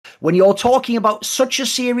when you're talking about such a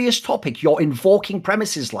serious topic, you're invoking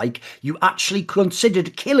premises like you actually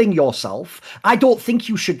considered killing yourself. I don't think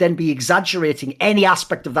you should then be exaggerating any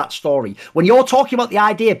aspect of that story. When you're talking about the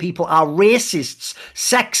idea people are racists,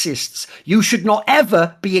 sexists, you should not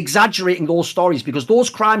ever be exaggerating those stories because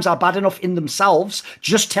those crimes are bad enough in themselves.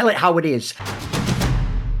 Just tell it how it is.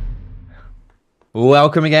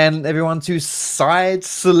 Welcome again, everyone, to Side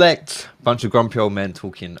Select. Bunch of grumpy old men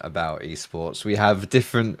talking about esports. We have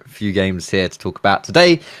different few games here to talk about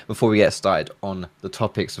today. Before we get started on the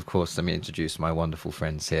topics, of course, let me introduce my wonderful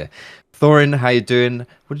friends here. Thorin, how you doing?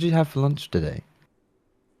 What did you have for lunch today?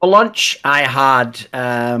 For lunch, I had,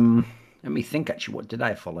 let me think actually, what did I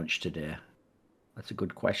have for lunch today? That's a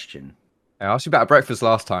good question. I asked you about breakfast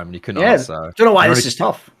last time and you couldn't answer. I don't know why this is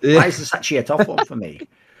tough. Yeah. Why is this actually a tough one for me?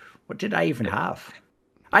 What did I even have?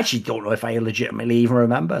 I actually don't know if I legitimately even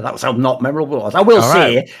remember. That was how not memorable it was. I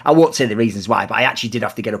won't say the reasons why, but I actually did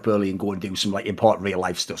have to get up early and go and do some like important real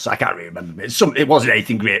life stuff. So I can't really remember. It wasn't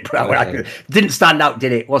anything great, but didn't stand out,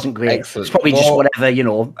 did it? It wasn't great. Excellent. It's probably just whatever,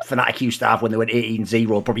 Fnatic used to have when they went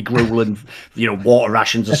 18-0, probably gruel and, water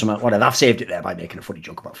rations or something, whatever. I've saved it there by making a funny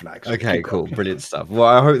joke about Fnatic. So okay, cool. Brilliant stuff. Well,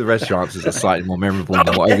 I hope the rest of your answers are slightly more memorable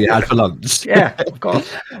than whatever you had for lunch. Yeah, of course.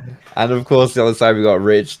 And of course, the other side, we got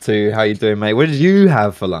Rich too. How you doing, mate? What did you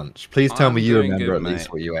have for lunch? Please tell me you remember at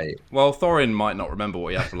least what you ate. Well, Thorin might not remember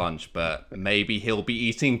what he had for lunch, but maybe he'll be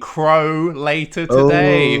eating crow later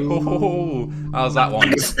today. Oh, how's that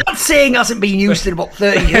one? That saying hasn't been used in about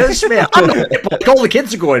 30 years, mate. All the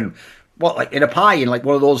kids are going, what, like in a pie in like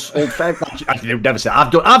one of those old fair. I've never said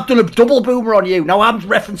I've done a double boomer on you. Now I'm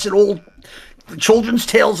referencing old children's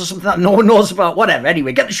tales or something that no one knows about. Whatever.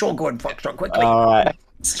 Anyway, get the show going, Foxtrot, quickly. All right.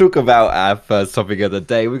 Let's talk about our first topic of the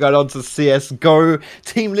day. We got on to CSGO.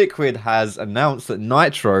 Team Liquid has announced that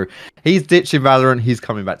Nitr0, he's ditching Valorant. He's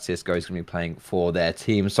coming back to CSGO. He's going to be playing for their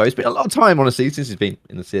team. So it's been a lot of time, honestly, since he's been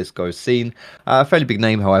in the CSGO scene. A fairly big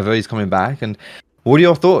name, however. He's coming back. And what are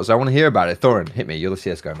your thoughts? I want to hear about it. Thorin, hit me. You're the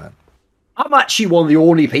CSGO man. I'm actually one of the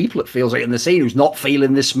only people, it feels like, in the scene who's not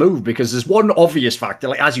feeling this move because there's one obvious factor.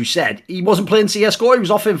 Like, as you said, he wasn't playing CSGO, he was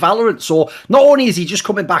off in Valorant. So not only is he just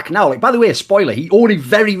coming back now, like, by the way, spoiler, he only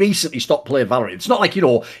very recently stopped playing Valorant. It's not like,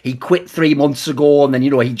 he quit 3 months ago and then,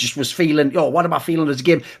 he just was feeling, what am I feeling as a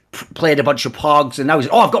game? Played a bunch of pogs and now he's,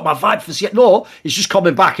 I've got my vibe for CS. No, he's just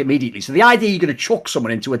coming back immediately. So the idea you're going to chuck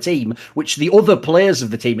someone into a team, which the other players of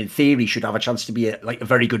the team, in theory, should have a chance to be a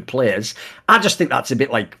very good players. I just think that's a bit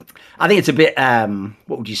like, I think it's a bit,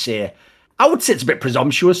 what would you say? I would say it's a bit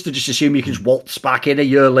presumptuous to just assume you can just waltz back in a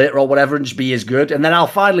year later or whatever and just be as good. And then I'll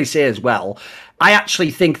finally say as well, I actually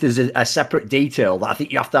think there's a separate detail that I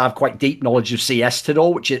think you have to have quite deep knowledge of CS to know,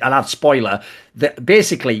 which is, and I've spoiler, that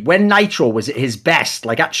basically when Nitr0 was at his best,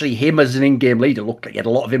 like actually him as an in-game leader looked like he had a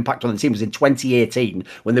lot of impact on the team, was in 2018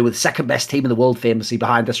 when they were the second best team in the world, famously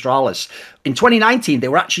behind Astralis. In 2019, they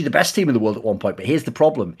were actually the best team in the world at one point, but here's the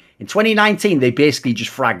problem. In 2019, they basically just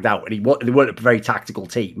fragged out and they weren't a very tactical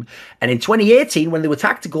team. And in 2018, when they were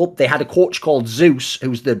tactical, they had a coach called Zeus,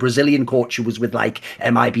 who's the Brazilian coach who was with like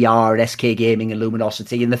MIBR and SK Gaming and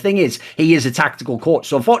Luminosity. And the thing is, he is a tactical coach.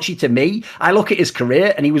 So unfortunately to me, I look at his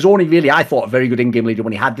career and he was only really, I thought, a very good in-game leader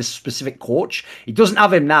when he had this specific coach. He doesn't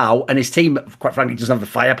have him now, and his team, quite frankly, doesn't have the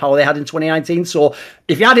firepower they had in 2019. So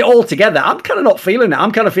if you had it all together, I'm kind of not feeling it.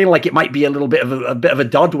 I'm kind of feeling like it might be a little bit of a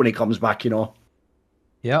dud when he comes back,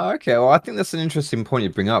 Yeah, okay. Well, I think that's an interesting point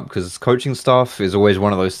you bring up because coaching staff is always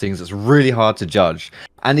one of those things that's really hard to judge.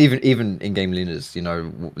 And even in-game leaders,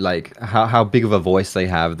 like how big of a voice they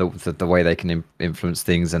have, the way they can influence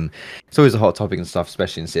things. And it's always a hot topic and stuff,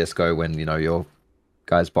 especially in CSGO when, your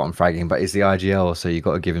guy's bottom fragging, but it's the IGL, so you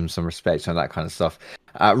got to give him some respect and that kind of stuff.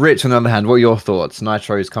 Rich, on the other hand, what are your thoughts?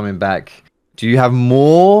 Nitr0 is coming back. Do you have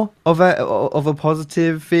more of a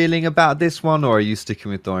positive feeling about this one, or are you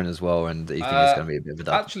sticking with Thorin as well? And you think it's going to be a bit of a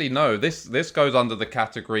dud? Actually, no. This goes under the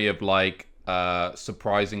category of like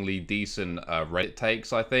surprisingly decent Reddit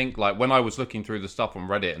takes. I think like when I was looking through the stuff on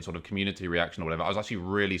Reddit and sort of community reaction or whatever, I was actually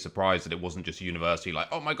really surprised that it wasn't just universally like,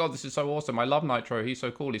 oh my god, this is so awesome. I love Nitr0. He's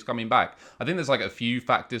so cool. He's coming back. I think there's like a few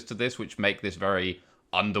factors to this which make this very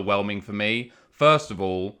underwhelming for me. First of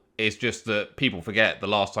all, it's just that people forget the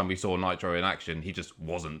last time we saw Nitr0 in action, he just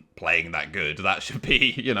wasn't playing that good. That should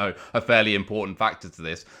be, a fairly important factor to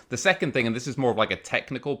this. The second thing, and this is more of like a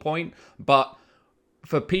technical point, but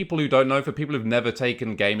for people who don't know, for people who've never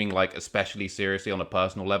taken gaming like especially seriously on a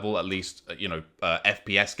personal level, at least,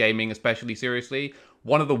 FPS gaming especially seriously,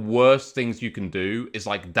 one of the worst things you can do is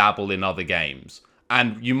like dabble in other games.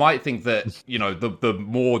 And you might think that, you know, the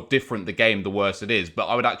more different the game, the worse it is. But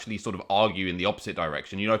I would actually sort of argue in the opposite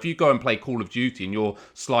direction. You know, if you go and play Call of Duty and you're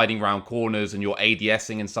sliding around corners and you're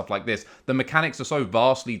ADSing and stuff like this, the mechanics are so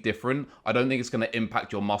vastly different. I don't think it's going to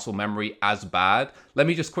impact your muscle memory as bad. Let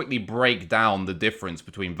me just quickly break down the difference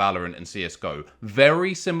between Valorant and CSGO.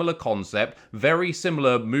 Very similar concept, very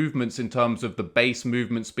similar movements in terms of the base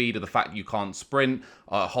movement speed, of the fact you can't sprint,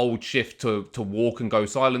 hold shift to walk and go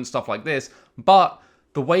silent, stuff like this. But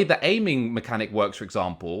the way the aiming mechanic works, for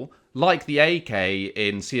example, like the AK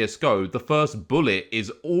in CSGO, the first bullet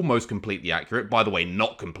is almost completely accurate. By the way,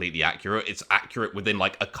 not completely accurate. It's accurate within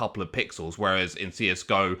like a couple of pixels, whereas in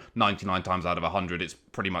CSGO, 99 times out of 100, it's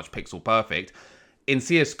pretty much pixel perfect. In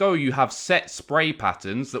CSGO, you have set spray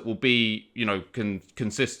patterns that will be, you know,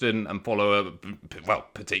 consistent and follow a,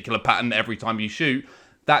 particular pattern every time you shoot.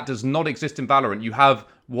 That does not exist in Valorant. You have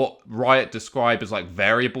what Riot describe as like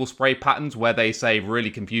variable spray patterns, where they say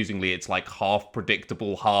really confusingly it's like half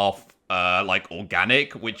predictable, half like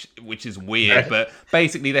organic, which is weird. But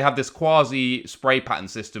basically they have this quasi spray pattern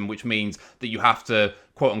system, which means that you have to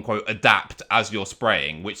quote unquote adapt as you're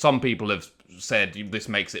spraying, which some people have said this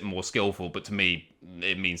makes it more skillful, but to me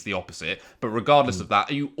it means the opposite. But regardless of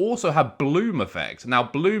that, you also have bloom effect. Now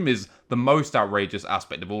bloom is the most outrageous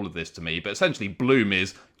aspect of all of this to me, but essentially bloom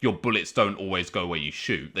is your bullets don't always go where you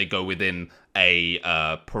shoot. They go within a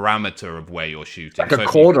parameter of where you're shooting, like a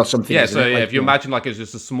chord or something. Yeah, so if you imagine like it's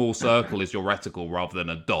just a small circle is your reticle rather than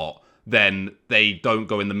a dot, then they don't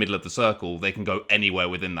go in the middle of the circle. They can go anywhere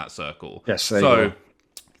within that circle. Yes, so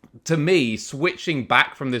to me, switching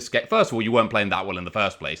back from this game, first of all, you weren't playing that well in the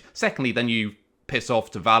first place. Secondly, then you piss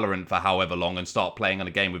off to Valorant for however long and start playing on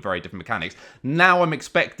a game with very different mechanics. Now I'm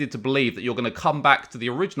expected to believe that you're going to come back to the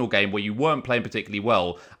original game where you weren't playing particularly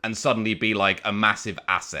well and suddenly be like a massive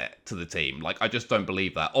asset to the team. Like, I just don't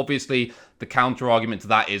believe that. Obviously, the counter argument to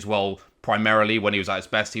that is, well, primarily when he was at his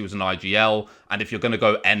best, he was an IGL. And if you're going to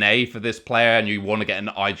go NA for this player and you want to get an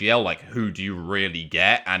IGL, like, who do you really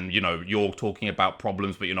get? And, you know, you're talking about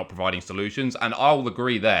problems, but you're not providing solutions. And I'll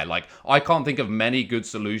agree there. Like, I can't think of many good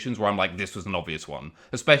solutions where I'm like, this was an obvious one.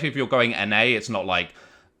 Especially if you're going NA, it's not like,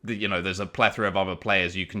 you know, there's a plethora of other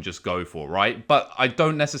players you can just go for, right? But I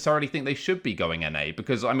don't necessarily think they should be going NA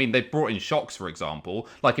because, I mean, they've brought in Shocks, for example.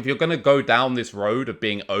 Like, if you're going to go down this road of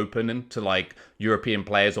being open to, like, European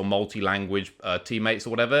players or multi-language teammates or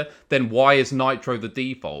whatever, then why is Nitro the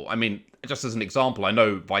default? I mean, just as an example, I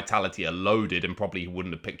know Vitality are loaded and probably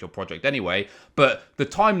wouldn't have picked your project anyway, but the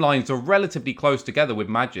timelines are relatively close together with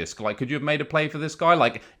Magisk. Like, could you have made a play for this guy?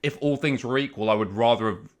 Like, if all things were equal, I would rather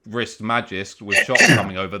have risked Magisk with Shots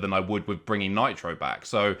coming over than I would with bringing Nitro back.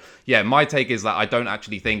 So, yeah, my take is that I don't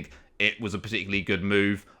actually think it was a particularly good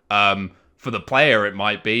move. For the player, it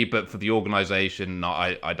might be, but for the organization, no,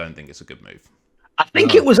 I don't think it's a good move. I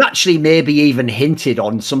think it was actually maybe even hinted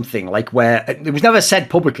on something like where it was never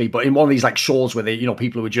said publicly, but in one of these like shows where they, you know,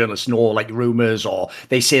 people who are journalists know like rumors or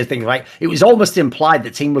they say things like it was almost implied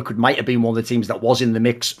that Team Liquid might have been one of the teams that was in the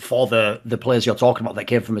mix for the players you're talking about that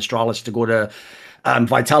came from Astralis to go to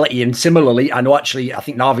Vitality. And similarly, I know actually, I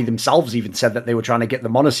think Na'Vi themselves even said that they were trying to get the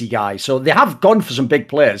Monacy guy. So they have gone for some big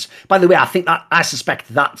players. By the way, I suspect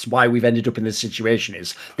that's why we've ended up in this situation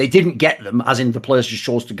is they didn't get them, as in the players just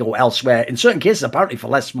chose to go elsewhere. In certain cases, apparently for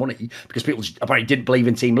less money, because people apparently didn't believe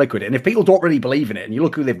in Team Liquid. And if people don't really believe in it, and you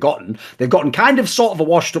look who they've gotten kind of sort of a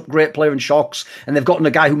washed up great player in Shocks, and they've gotten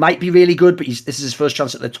a guy who might be really good, but this is his first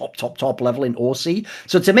chance at the top level in OC.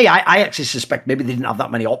 So to me, I actually suspect maybe they didn't have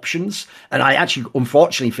that many options. And I actually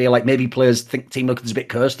unfortunately feel like maybe players think Team Liquid's a bit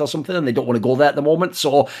cursed or something and they don't want to go there at the moment.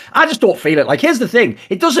 So I just don't feel it. Like, here's the thing.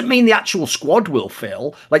 It doesn't mean the actual squad will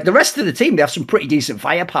fail. Like, the rest of the team, they have some pretty decent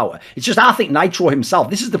firepower. It's just, I think Nitro himself,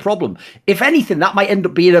 this is the problem. If anything, that might end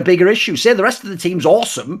up being a bigger issue. Say the rest of the team's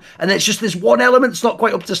awesome and it's just this one element that's not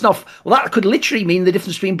quite up to snuff. Well, that could literally mean the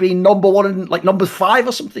difference between being number one and like number 5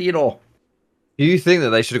 or something, you know. Do you think that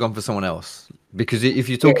they should have gone for someone else? Because if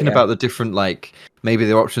you're talking about the different, like, maybe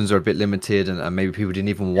their options are a bit limited and maybe people didn't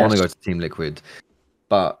even want to go to Team Liquid.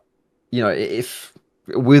 But, you know, if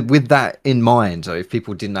with that in mind, so if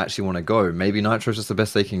people didn't actually want to go, maybe Nitro's just the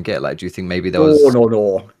best they can get. Like, do you think maybe there was...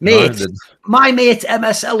 No. Mate, my mate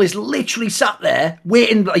MSL is literally sat there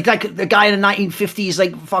waiting, like the guy in the 1950s,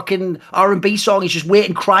 like, fucking R&B song. He's just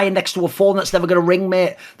waiting, crying next to a phone that's never going to ring,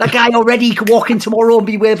 mate. That guy already could walk in tomorrow and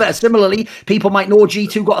be way better. Similarly, people might know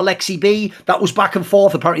G2 got Alexi B. That was back and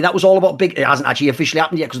forth. Apparently, that was all about big... It hasn't actually officially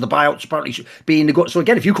happened yet because the buyout's apparently being the... So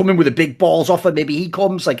again, if you come in with a big balls offer, maybe he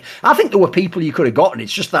comes. Like, I think there were people you could have gotten And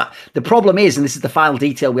it's just that the problem is, and this is the final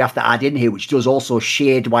detail we have to add in here, which does also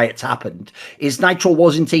shade why it's happened, is Nitro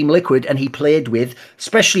was in Team Liquid and he played with,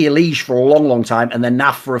 especially Elige for a long, long time, and then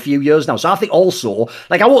NAF for a few years now. So I think also,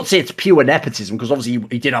 like, I won't say it's pure nepotism, because obviously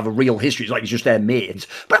he did have a real history. It's like he's just their mate.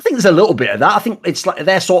 But I think there's a little bit of that. I think it's like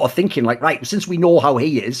they're sort of thinking, like, right, since we know how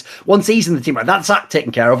he is, once he's in the team, right, that's that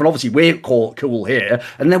taken care of, and obviously we're cool here,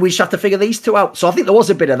 and then we just have to figure these two out. So I think there was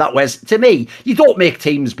a bit of that, whereas to me, you don't make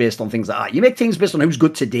teams based on things like that. You make teams based on who's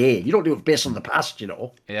good today. You don't do it based on the past, you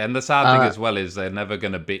know? Yeah, and the sad thing as well is they're never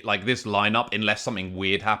going to be, like, this lineup, unless something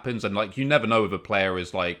weird happens, and, like, you never know if a player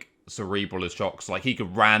is, like, cerebral as shocks. Like, he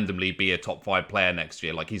could randomly be a top 5 player next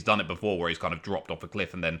year. Like, he's done it before where he's kind of dropped off a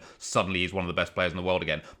cliff and then suddenly he's one of the best players in the world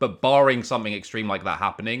again. But barring something extreme like that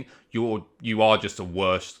happening, you are just a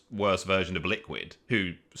worse version of Liquid,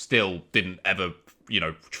 who still didn't ever, you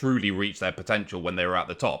know, truly reach their potential when they were at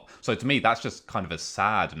the top. So to me, that's just kind of a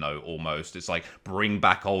sad note almost. It's like, bring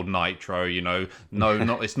back old Nitro, you know. No,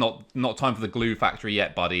 it's not time for the glue factory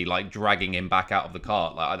yet, buddy. Like, dragging him back out of the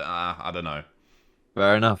cart. Like, I don't know.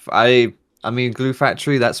 Fair enough. I mean, Glue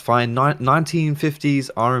Factory, that's fine. 1950s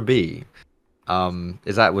R&B.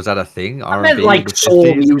 Was that a thing? I meant like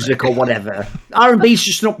soul music or whatever. R&B is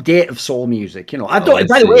just an update of soul music, you know. By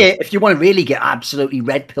the way, if you want to really get absolutely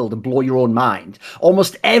red pilled and blow your own mind,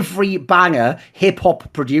 almost every banger hip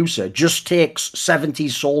hop producer just takes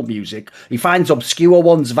 70s soul music. He finds obscure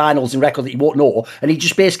ones, vinyls, and records that you won't know, and he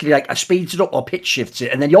just basically like speeds it up or pitch shifts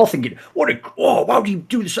it, and then you're thinking, why do you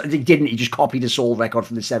do this? And he didn't. He just copied a soul record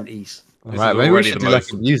from the 70s. Right, maybe we should do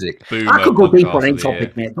like music. I could go deep on any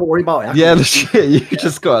topic, mate. Don't worry about it. Yeah, you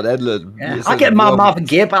just got endless. Yeah, I get my Marvin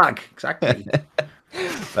Gaye back. Exactly.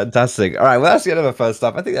 Fantastic. All right, well, that's the end of our first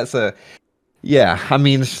stuff. I think that's I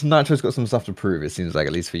mean, Nitro's got some stuff to prove, it seems like,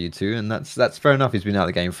 at least for you two, and that's fair enough. He's been out of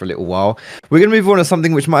the game for a little while. We're going to move on to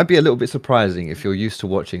something which might be a little bit surprising if you're used to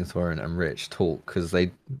watching Thorin and Rich talk, because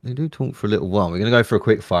they do talk for a little while. We're going to go for a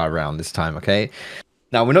quick fire round this time, okay?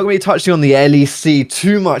 Now, we're not going to be touching on the LEC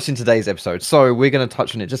too much in today's episode, so we're going to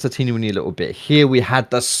touch on it just a teeny little bit. Here we had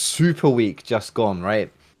the Super Week just gone,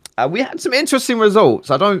 right? We had some interesting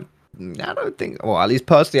results. I don't think, well, at least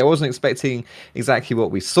personally, I wasn't expecting exactly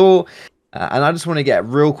what we saw. And I just want to get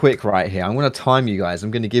real quick right here. I'm going to time you guys.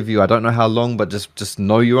 I'm going to give you, I don't know how long, but just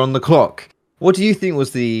know you're on the clock. What do you think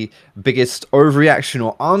was the biggest overreaction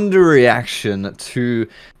or underreaction to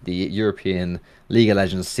the European League of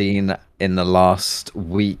Legends scene in the last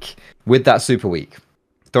week with that Super Week?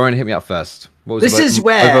 Thorin, hit me up first. What was this is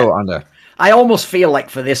where over or under? I almost feel like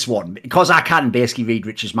for this one, because I can basically read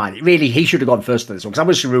Rich's mind, really, he should have gone first to this one, because I'm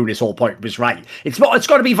just going to ruin this whole point, but it's right. It's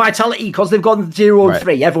got to be Vitality, because they've gone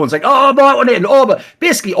 0-3. Everyone's like, oh, but I want it. Oh, but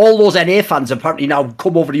basically, all those NA fans apparently now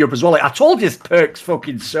come over to Europe as well. Like, I told you this Perks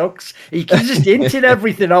fucking sucks. He just hinted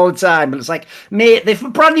everything all the time. And it's like, mate, they've a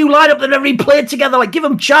brand new lineup that never even played together. Like, give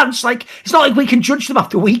them a chance. Like, it's not like we can judge them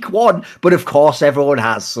after week one. But of course, everyone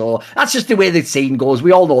has. So that's just the way the scene goes.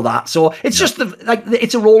 We all know that. So it's just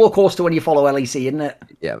it's a roller coaster when you follow LEC, isn't it?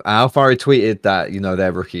 Yeah, Alfari tweeted that, you know,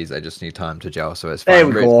 they're rookies, they just need time to gel, so it's fine. There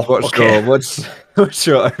we go. What's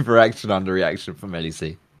your overreaction, underreaction from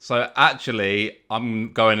LEC? So actually,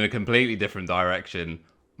 I'm going in a completely different direction.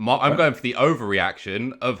 I'm going for the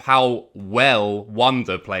overreaction of how well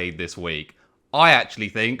Wonder played this week. I actually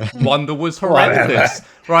think Wonder was horrendous,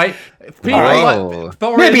 right? People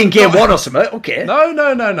Thorin, maybe in game one or something. Okay.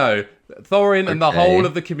 No. Thorin and the whole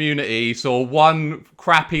of the community saw one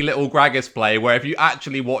crappy little Gragas play where if you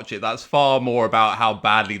actually watch it, that's far more about how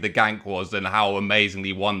badly the gank was than how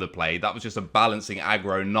amazingly Wonder played. That was just a balancing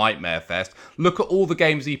aggro nightmare fest. Look at all the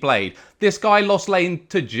games he played. This guy lost lane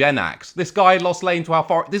to Genax. This guy lost lane to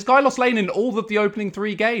Alpha. This guy lost lane in all of the opening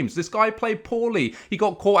 3 games. This guy played poorly. He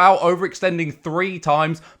got caught out overextending 3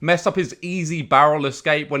 times, messed up his easy barrel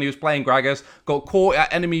escape when he was playing Gragas, got caught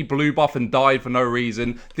at enemy blue buff and died for no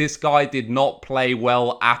reason. This guy did not play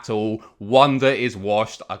well at all. Wonder is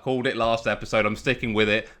washed. I called it last episode. I'm sticking with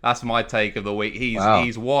it. That's my take of the week.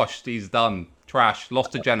 He's washed. He's done. Trash.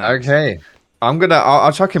 Lost to Genax. Okay.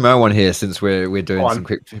 I'll chuck him out one here since we're doing some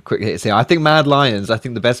quick hits here. I think Mad Lions, I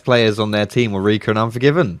think the best players on their team were Rika and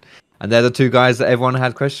Unforgiven. And they're the 2 guys that everyone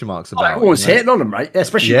had question marks about. Everyone's hitting on them, right?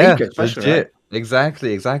 Especially Rika. Legit. Right?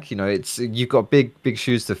 Exactly. You know, you've got big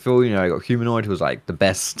shoes to fill. You know, you got Humanoid, who was like the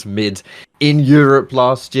best mid in Europe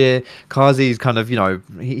last year. Kazi's kind of, you know,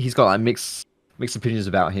 he's got like mixed opinions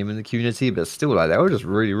about him in the community, but still, like, they were just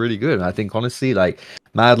really, really good. And I think honestly, like,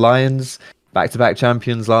 Mad Lions, back-to-back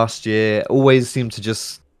champions last year, always seem to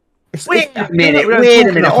just Wait a we minute, don't wait a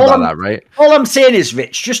talk minute. enough about that, right? All I'm saying is,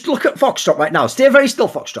 Rich, just look at Foxtrot right now. Stay very still,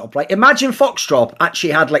 Foxtrot. Like, imagine Foxtrot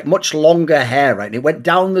actually had like much longer hair, right? And it went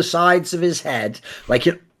down the sides of his head. Like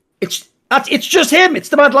it's just him. It's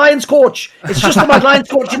the Mad Lions coach. It's just the Mad Lions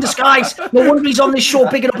coach in disguise. No wonder he's on this show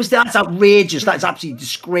picking up his dad. That's outrageous. That's absolutely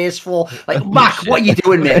disgraceful. Like, Mac, what are you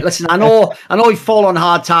doing, mate? Listen, I know you've fallen on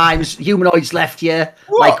hard times. Humanoids left you.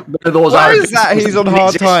 What? Like one of those. Why is that he's on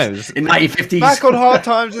hard times? In 1950s. Back on hard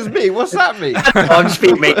times is me. What's that mean? I'm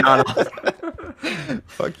speaking, mate. No.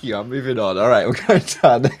 Fuck you, I'm moving on. All right, we're going to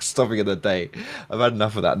our next topic of the day. I've had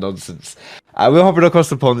enough of that nonsense. We're hopping across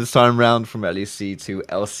the pond this time round from LEC to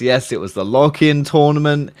LCS. It was the lock-in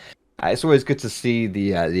tournament. It's always good to see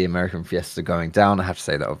the American Fiesta going down. I have to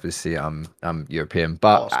say that obviously I'm European,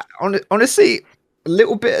 but honestly, a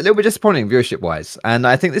little bit disappointing viewership wise. And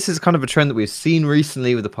I think this is kind of a trend that we've seen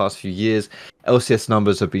recently with the past few years. LCS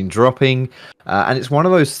numbers have been dropping, and it's one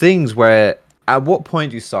of those things where at what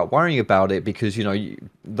point do you start worrying about it? Because, you know,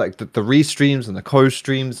 like the restreams and the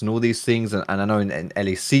co-streams and all these things. And I know in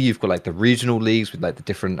LEC, you've got like the regional leagues with like the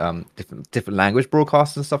different language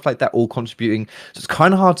broadcasts and stuff like that, all contributing. So it's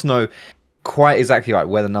kind of hard to know quite exactly like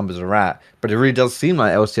where the numbers are at. But it really does seem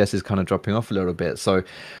like LCS is kind of dropping off a little bit. So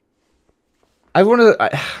I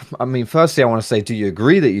mean, firstly, I want to say, do you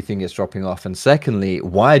agree that you think it's dropping off? And secondly,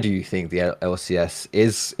 why do you think the LCS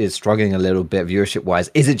is struggling a little bit viewership wise?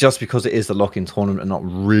 Is it just because it is the lock-in tournament and not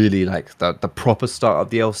really like the proper start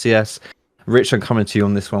of the LCS? Rich, I'm coming to you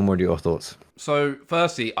on this one. What are your thoughts? So,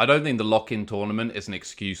 firstly, I don't think the lock-in tournament is an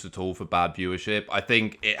excuse at all for bad viewership. I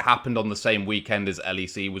think it happened on the same weekend as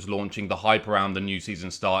LEC was launching. The hype around the new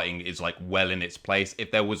season starting is like well in its place. If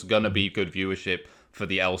there was going to be good viewership for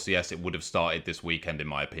the LCS, it would have started this weekend, in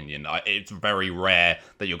my opinion. It's very rare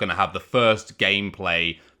that you're going to have the first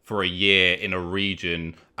gameplay for a year in a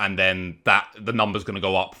region, and then the number's going to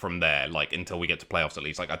go up from there, like until we get to playoffs at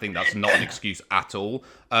least. Like, I think that's not an excuse at all.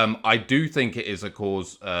 I do think it is a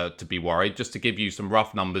cause to be worried. Just to give you some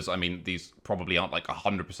rough numbers, I mean, these probably aren't like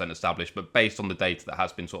 100% established, but based on the data that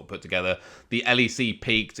has been sort of put together, the LEC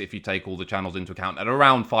peaked, if you take all the channels into account, at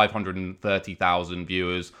around 530,000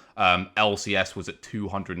 viewers. LCS was at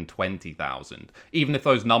 220,000. Even if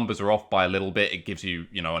those numbers are off by a little bit, it gives you,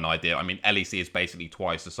 an idea. I mean, LEC is basically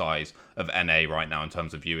twice the size of NA right now in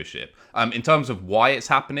terms of viewership. In terms of why it's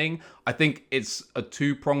happening, I think it's a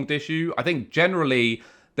two-pronged issue. I think generally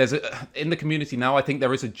in the community now, I think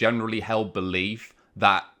there is a generally held belief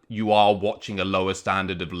that you are watching a lower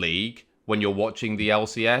standard of league when you're watching the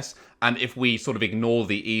LCS. And if we sort of ignore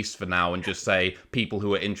the East for now and just say people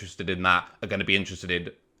who are interested in that are going to be interested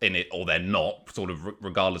in it or they're not, sort of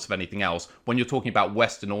regardless of anything else, when you're talking about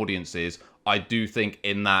Western audiences, I do think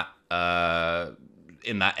in that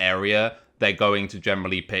area, they're going to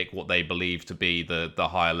generally pick what they believe to be the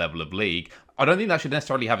higher level of league. I don't think that should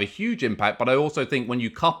necessarily have a huge impact, but I also think when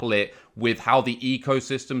you couple it with how the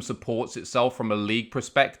ecosystem supports itself from a league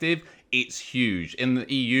perspective, it's huge. In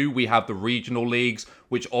the EU, we have the regional leagues,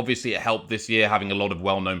 which obviously it helped this year, having a lot of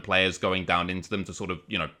well-known players going down into them to sort of,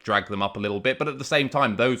 drag them up a little bit. But at the same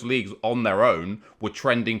time, those leagues on their own were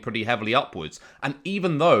trending pretty heavily upwards. And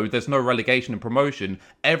even though there's no relegation and promotion,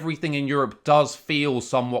 everything in Europe does feel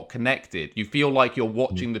somewhat connected. You feel like you're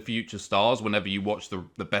watching the future stars whenever you watch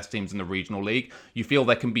the best teams in the regional league. You feel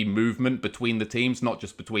there can be movement between the teams, not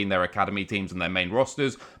just between their academy teams and their main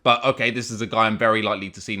rosters. But okay, this is a guy I'm very likely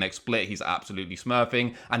to see next split. He's absolutely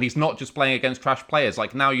smurfing. And he's not just playing against trash players.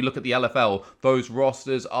 Like now you look at the LFL, those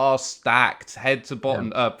rosters are stacked, head to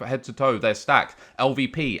bottom, head to toe, they're stacked.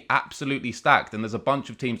 LVP, absolutely stacked. And there's a bunch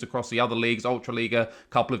of teams across the other leagues, Ultraliga, a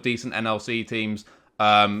couple of decent NLC teams.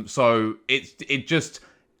 So it just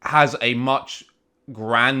has a much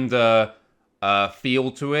grander feel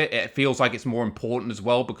to it. It feels like it's more important as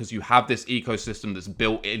well because you have this ecosystem that's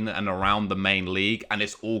built in and around the main league, and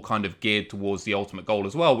it's all kind of geared towards the ultimate goal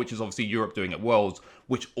as well, which is obviously Europe doing at Worlds,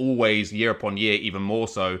 which always, year upon year, even more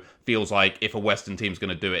so, feels like if a Western team's going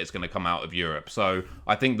to do it, it's going to come out of Europe. So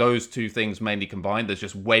I think those two things mainly combined, there's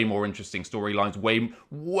just way more interesting storylines,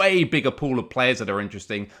 way bigger pool of players that are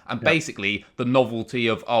interesting, and basically the novelty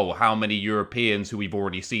of, how many Europeans who we've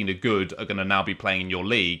already seen are good are going to now be playing in your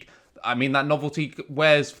league. I mean, that novelty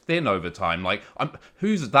wears thin over time. Like,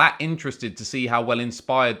 who's that interested to see how well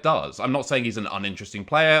Inspired does? I'm not saying he's an uninteresting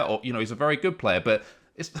player or, he's a very good player, but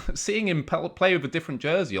seeing him play with a different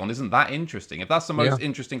jersey on isn't that interesting. If that's the most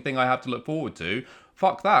interesting thing I have to look forward to,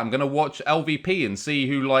 fuck that. I'm going to watch LVP and see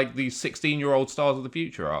who, like, these 16-year-old stars of the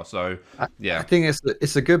future are. So, yeah. I think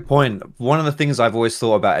it's a good point. One of the things I've always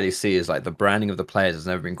thought about LEC is, like, the branding of the players has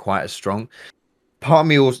never been quite as strong. Part of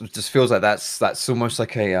me also just feels like that's almost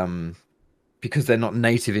like a because they're not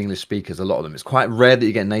native English speakers, a lot of them. It's quite rare that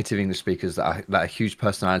you get native English speakers that are huge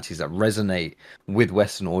personalities that resonate with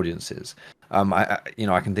Western audiences. I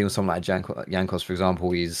can think of someone like Jankos, for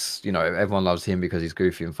example. He's, everyone loves him because he's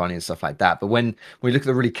goofy and funny and stuff like that. But when we look at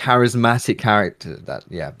the really charismatic character,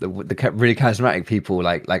 the really charismatic people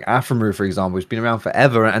like Aframu, for example, who's been around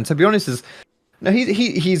forever, and to be honest,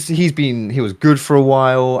 he was good for a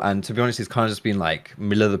while, and to be honest, he's kind of just been like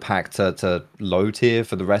middle of the pack to low tier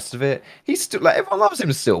for the rest of it. He's still like, everyone loves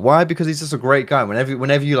him still. Why? Because he's just a great guy.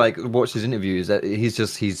 Whenever you like watch his interviews,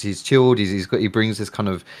 he's chilled. He brings this kind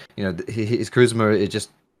of, his charisma. It just,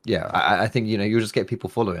 I think you'll just get people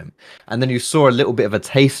follow him. And then you saw a little bit of a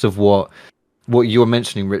taste of what you were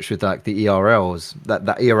mentioning, Rich, with like the ERLs,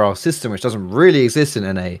 that ERL system, which doesn't really exist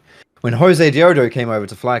in NA. When Jose Diodo came over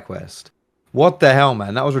to FlyQuest. What the hell,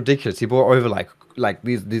 man? That was ridiculous. He brought over like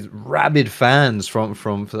these rabid fans from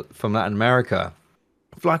Latin America.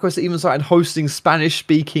 FlyQuest even started hosting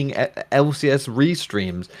Spanish-speaking LCS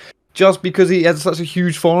restreams just because he has such a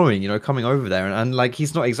huge following, coming over there. And like,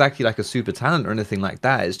 he's not exactly like a super talent or anything like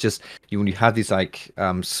that. It's just when you have these like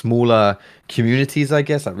smaller communities, I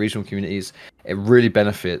guess, like regional communities, it really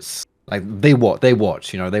benefits. Like they watch, they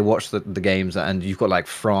watch the games, and you've got like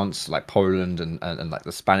France, like Poland, and like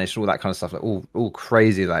the Spanish, all that kind of stuff, like all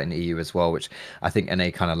crazy like in the EU as well, which I think NA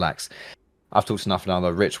kind of lacks. I've talked enough now, though.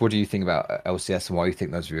 Rich, what do you think about LCS and why you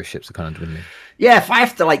think those viewerships are kind of dwindling? Yeah, if I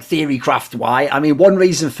have to theory craft why, I mean, one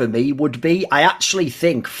reason for me would be I actually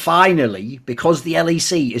think finally, because the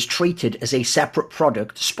LEC is treated as a separate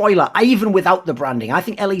product, spoiler, even without the branding, I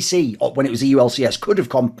think LEC, when it was EU LCS, could have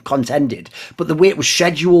contended, but the way it was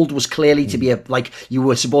scheduled was clearly to be you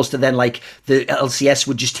were supposed to then the LCS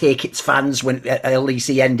would just take its fans when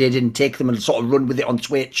LEC ended and take them and sort of run with it on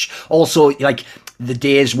Twitch. Also, the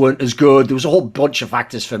days weren't as good. There was a whole bunch of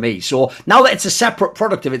factors for me. So now that it's a separate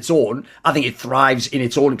product of its own, I think it thrives in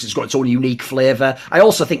its own because it's got its own unique flavour. I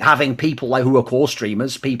also think having people who are core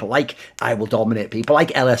streamers, people like I Will Dominate, people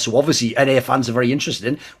like LS, who obviously NA fans are very interested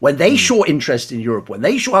in, when they show interest in Europe, when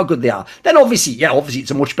they show how good they are, then obviously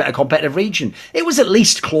it's a much better competitive region. It was at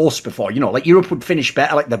least close before, Europe would finish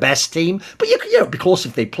better, like the best team, but it'd be close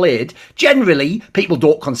if they played. Generally, people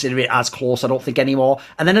don't consider it as close, I don't think, anymore.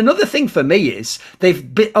 And then another thing for me is,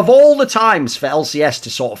 of all the times for LCS to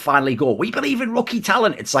sort of finally go, we believe in rookie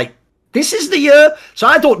talent, it's like, this is the year. So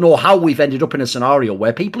I don't know how we've ended up in a scenario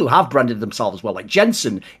where people who have branded themselves well, like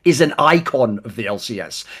Jensen, is an icon of the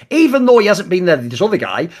LCS. Even though he hasn't been there, this other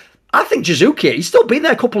guy, I think Jizuki, he's still been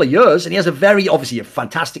there a couple of years, and he has obviously a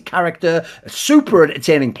fantastic character, a super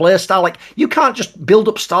entertaining player style. You can't just build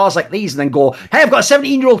up stars like these and then go, hey, I've got a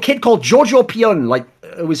 17-year-old kid called Jojo Pion.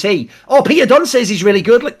 Who is he? Oh, Peter Dunn says he's really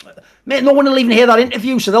good. Mate, no one will even hear that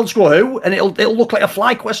interview, so they'll just go, who? And it'll look like a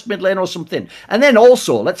FlyQuest mid lane or something. And then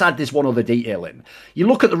also, let's add this one other detail in. You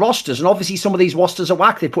look at the rosters, and obviously some of these rosters are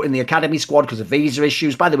whack. They put in the academy squad because of visa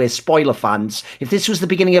issues. By the way, spoiler fans, if this was the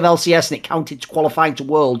beginning of LCS and it counted to qualifying to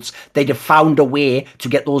Worlds, they'd have found a way to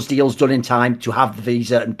get those deals done in time to have the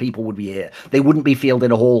visa and people would be here. They wouldn't be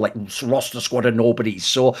fielding a whole roster squad of nobodies.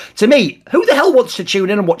 So, to me, who the hell wants to tune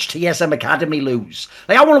in and watch TSM Academy lose?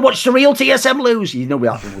 I want to watch the real TSM lose. You know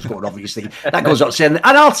where that was going, obviously. That goes without saying.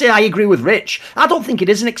 And I'll say I agree with Rich. I don't think it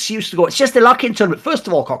is an excuse to go. It's just a lock-in tournament. First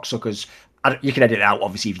of all, cocksuckers, you can edit it out,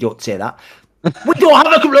 obviously, if you don't say that. We don't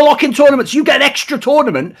have a lock-in tournaments. You get an extra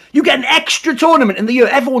tournament. You get an extra tournament in the year.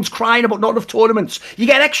 Everyone's crying about not enough tournaments. You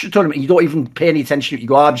get an extra tournament. You don't even pay any attention to it. You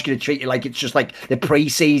go, I'm just going to treat it like it's just like the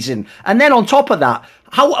pre-season. And then on top of that,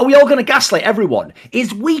 how are we all going to gaslight everyone?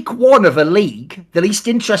 Is week one of a league, the least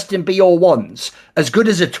interesting BO1s, as good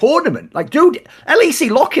as a tournament? Dude, LEC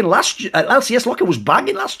lock-in last year, LCS lock-in was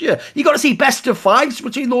banging last year. You got to see best of fives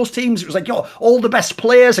between those teams. It was all the best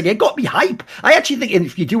players. It got me hype. I actually think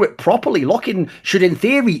if you do it properly, lock-in should, in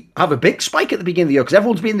theory, have a big spike at the beginning of the year because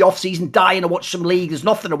everyone's been in the off-season dying to watch some league. There's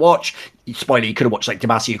nothing to watch. Spoiler, you could have watched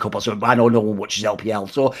Demacia Cup or something. I know no one watches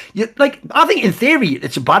LPL. So, I think in theory,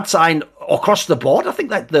 it's a bad sign across the board. I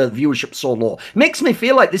think that the viewership's so low. Makes me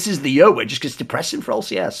feel like this is the year where it just gets depressing for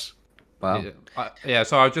LCS. Wow.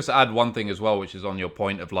 So I'll just add one thing as well, which is on your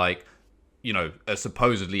point of a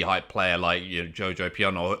supposedly hype player like Jojo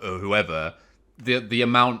Pion or whoever. The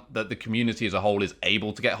amount that the community as a whole is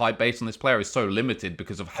able to get hype based on this player is so limited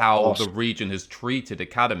because of how the region has treated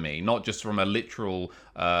Academy, not just from a literal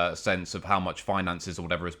sense of how much finances or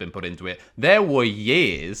whatever has been put into it. There were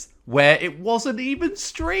years where it wasn't even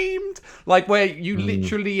streamed, where you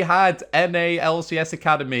literally had NA LCS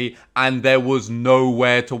Academy and there was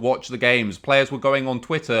nowhere to watch the games. Players were going on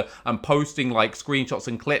Twitter and posting screenshots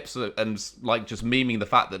and clips and just memeing the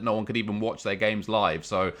fact that no one could even watch their games live.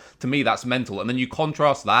 So to me, that's mental. And then you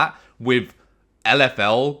contrast that with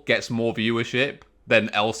LFL gets more viewership than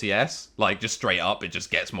LCS. Like, just straight up, it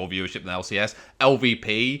just gets more viewership than LCS.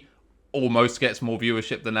 LVP almost gets more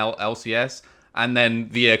viewership than LCS. And then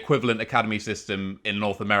the equivalent academy system in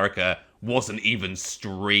North America wasn't even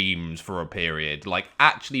streamed for a period. Like,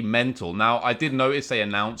 actually mental. Now, I did notice they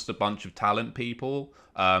announced a bunch of talent people,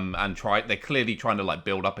 and they're clearly trying to like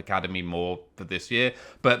build up academy more for this year.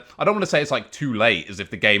 But I don't want to say it's like too late, as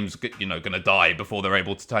if the game's going to die before they're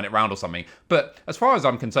able to turn it around or something. But as far as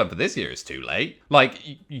I'm concerned, for this year, it's too late. Like,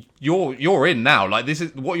 you're in now. Like, this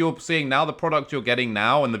is what you're seeing now, the product you're getting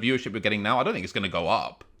now, and the viewership you're getting now. I don't think it's going to go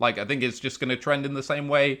up. Like, I think it's just going to trend in the same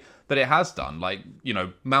way that it has done. Like,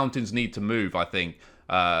 mountains need to move, I think,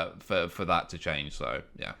 for that to change. So,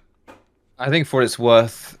 yeah. I think for what it's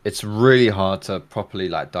worth, it's really hard to properly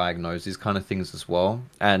like diagnose these kind of things as well.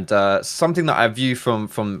 And something that I view from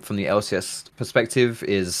the LCS perspective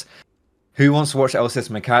is, who wants to watch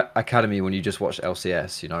LCS Academy when you just watch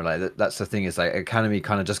LCS? Like that's the thing, is like Academy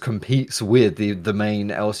kind of just competes with the main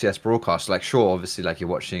LCS broadcast. Like, sure, obviously, like you're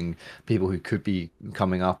watching people who could be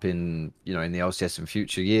coming up in the LCS in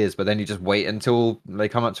future years, but then you just wait until they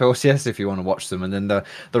come up to LCS if you want to watch them. And then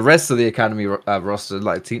the rest of the Academy roster,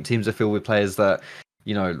 like teams are filled with players that,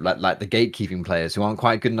 like the gatekeeping players who aren't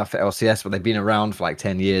quite good enough for LCS, but they've been around for like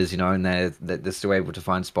 10 years, and they're still able to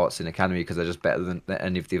find spots in Academy because they're just better than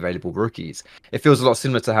any of the available rookies. It feels a lot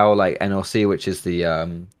similar to how like NLC, which is the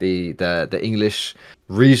English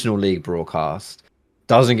regional league broadcast,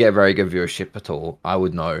 doesn't get very good viewership at all. I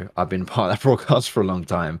would know. I've been part of that broadcast for a long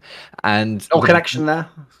time, and no connection there.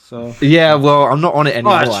 So yeah, well, I'm not on it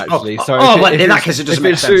anymore actually. So in that case, it doesn't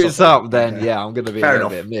make sense. If it shoots up, then yeah, I'm gonna be Fair a little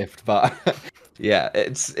bit miffed, but. Yeah,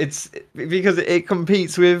 it's because it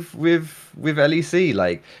competes with LEC.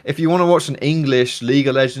 Like, if you want to watch an English League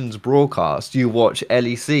of Legends broadcast, you watch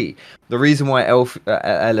LEC. The reason why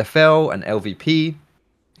LFL and LVP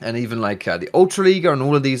and even like the Ultra Liga and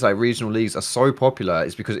all of these like regional leagues are so popular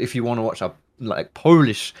is because if you want to watch a like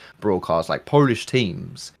Polish broadcast, like Polish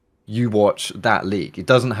teams, you watch that league. It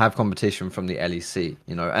doesn't have competition from the LEC,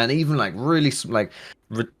 and even like really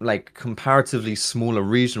like comparatively smaller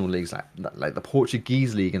regional leagues like the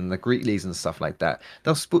Portuguese league and the Greek leagues and stuff like that,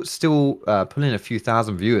 they'll still pull in a few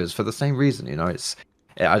thousand viewers for the same reason.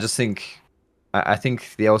 I just think I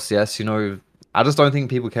think the LCS, I just don't think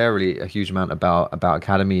people care really a huge amount about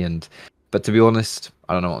Academy. But to be honest,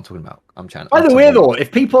 I don't know what I'm talking about. I'm trying. By the way, though,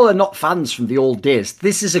 if people are not fans from the old days,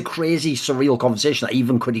 this is a crazy, surreal conversation that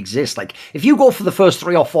even could exist. Like, if you go for the first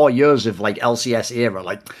 3 or 4 years of like LCS era,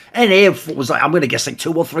 like NA was like, I'm going to guess like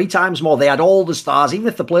 2 or 3 times more. They had all the stars, even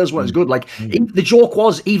if the players weren't as good. Like, the joke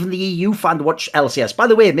was even the EU fan watched LCS. By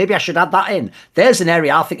the way, maybe I should add that in. There's an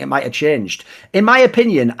area I think it might have changed. In my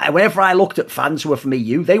opinion, whenever I looked at fans who were from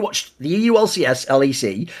EU, they watched the EU LCS,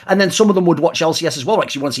 LEC, and then some of them would watch LCS as well.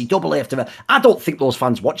 Like, you want to see double A after. I don't think those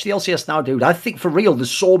fans watch the LCS now, dude. I think for real, there's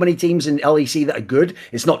so many teams in LEC that are good.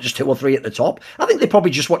 It's not just 2 or 3 at the top. I think they probably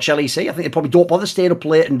just watch LEC. I think they probably don't bother staying up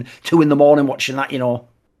late and 2 a.m. watching that,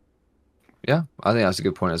 Yeah, I think that's a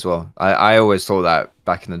good point as well. I always thought that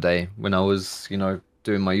back in the day when I was,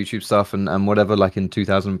 doing my YouTube stuff and whatever, like in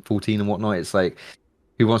 2014 and whatnot. It's like,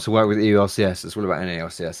 who wants to work with EU LCS? It's all about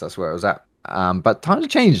NALCS. That's where it was at. But times have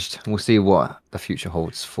changed. We'll see what the future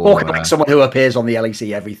holds for like someone who appears on the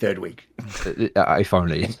LEC every 3rd week. If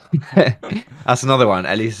only. That's another one.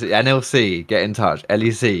 NLC, get in touch.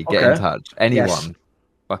 LEC, get in touch. Anyone,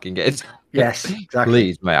 fucking get in touch. Yes, exactly.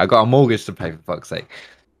 Please, mate. I got a mortgage to pay, for fuck's sake.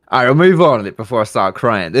 All right, we'll move on before I start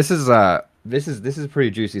crying. This is pretty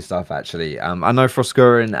juicy stuff, actually. I know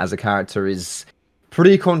Froskurinn as a character is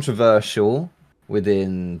pretty controversial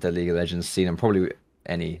within the League of Legends scene, and probably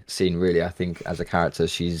any scene really. I think as a character,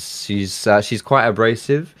 she's quite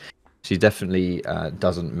abrasive. She definitely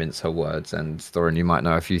doesn't mince her words, and Thorin, you might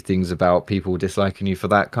know a few things about people disliking you for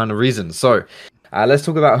that kind of reason. So let's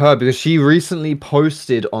talk about her, because she recently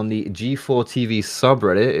posted on the G4 TV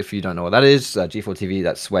subreddit. If you don't know what that is, G4 TV,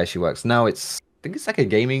 that's where she works now. I think it's like a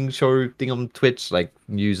gaming show thing on Twitch, like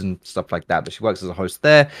news and stuff like that, but she works as a host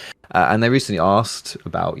there. And they recently asked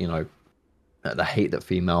about, the hate that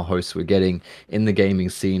female hosts were getting in the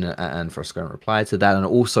gaming scene, and Froskurinn replied to that, and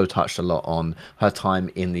also touched a lot on her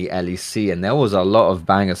time in the LEC. And there was a lot of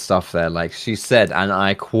banger stuff there. Like she said, and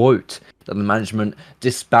I quote, that the management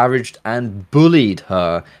disparaged and bullied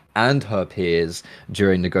her and her peers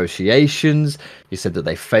during negotiations. He said that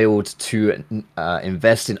they failed to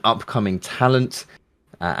invest in upcoming talent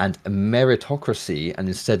and meritocracy, and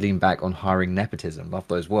instead lean back on hiring nepotism. Love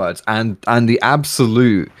those words. And the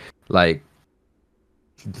absolute, like,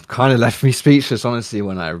 kind of left me speechless, honestly,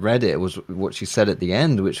 when I read it, was what she said at the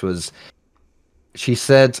end, which was, she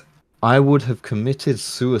said, I would have committed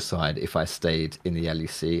suicide if I stayed in the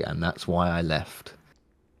LEC, and that's why I left.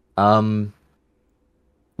 Um,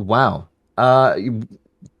 wow.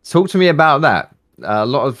 Talk to me about that. A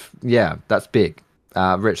lot of, yeah, that's big.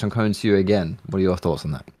 Rich, I'm coming to you again. What are your thoughts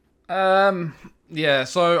on that? Yeah,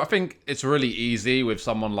 so I think it's really easy with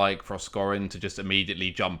someone like Froskurinn to just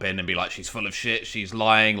immediately jump in and be like, she's full of shit, she's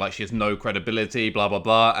lying, like she has no credibility, blah, blah,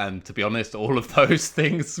 blah. And to be honest, all of those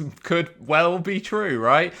things could well be true,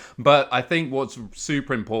 right? But I think what's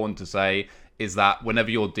super important to say is that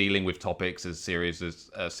whenever you're dealing with topics as serious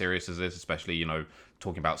as this, especially, you know,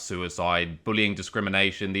 talking about suicide, bullying,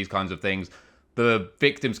 discrimination, these kinds of things, the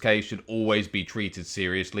victim's case should always be treated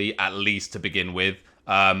seriously, at least to begin with.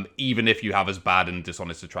 Even if you have as bad and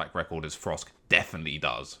dishonest a track record as Frosk definitely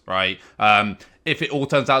does, right? If it all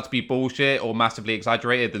turns out to be bullshit or massively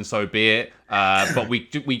exaggerated, then so be it. But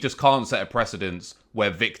we just can't set a precedence where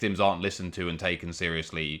victims aren't listened to and taken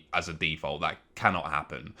seriously as a default. That cannot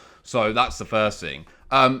happen. So that's the first thing.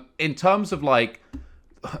 In terms of like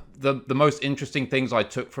the most interesting things I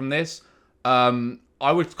took from this,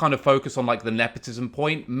 I would kind of focus on like the nepotism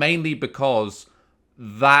point, mainly because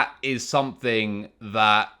that is something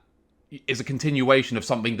that is a continuation of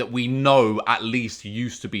something that we know at least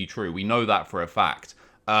used to be true. We know that for a fact.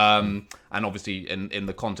 And obviously, in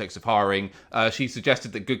the context of hiring, she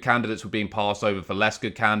suggested that good candidates were being passed over for less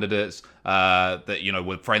good candidates, that, you know,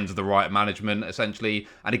 were friends of the riot management, essentially.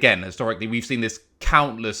 And again, historically, we've seen this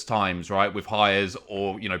countless times, right, with hires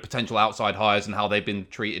or, you know, potential outside hires and how they've been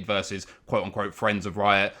treated versus quote-unquote friends of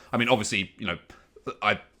riot. I mean, obviously, you know,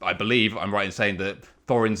 I believe I'm right in saying that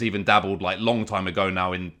Thorin's even dabbled like long time ago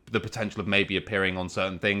now in the potential of maybe appearing on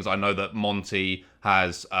certain things. I know that Monty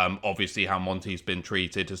has obviously how Monty's been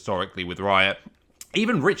treated historically with Riot.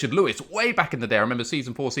 Even Richard Lewis, way back in the day, I remember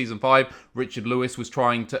season 4, season 5, Richard Lewis was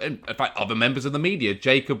trying to, in fact, other members of the media,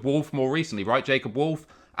 Jacob Wolf more recently, right? Jacob Wolf,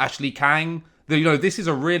 Ashley Kang. You know, this is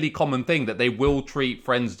a really common thing that they will treat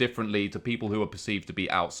friends differently to people who are perceived to be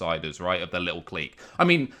outsiders, right, of their little clique. I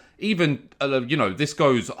mean, even, you know, this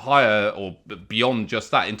goes higher or beyond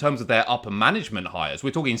just that in terms of their upper management hires.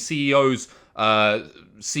 We're talking CEOs,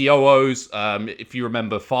 COOs. If you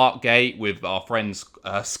remember Fartgate with our friend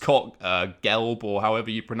Scott Gelb, or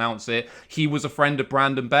however you pronounce it, he was a friend of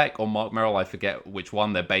Brandon Beck or Mark Merrill. I forget which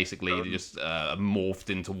one. They're basically just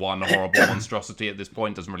morphed into one horrible monstrosity at this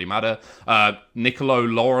point. Doesn't really matter. Niccolo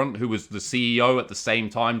Laurent, who was the CEO at the same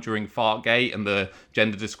time during Fartgate and the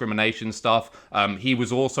gender discrimination stuff, he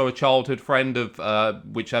was also a childhood friend of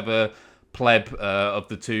whichever pleb of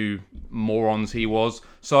the two morons he was.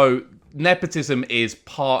 So nepotism is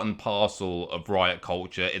part and parcel of Riot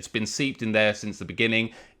culture. It's been seeped in there since the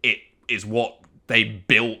beginning. It is what they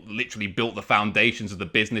literally built the foundations of the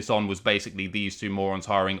business on, was basically these two morons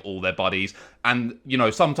hiring all their buddies. And, you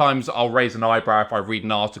know, sometimes I'll raise an eyebrow if I read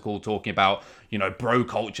an article talking about, you know, bro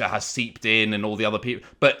culture has seeped in and all the other people.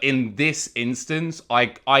 But in this instance,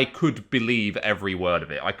 I could believe every word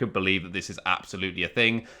of it. I could believe that this is absolutely a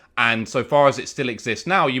thing. And so far as it still exists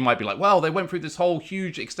now, you might be like, well, they went through this whole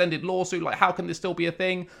huge extended lawsuit. Like, how can this still be a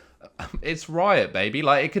thing? It's Riot, baby.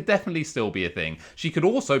 Like, it could definitely still be a thing. She could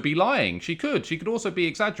also be lying. She could also be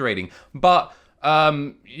exaggerating. But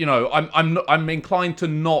you know, I'm inclined to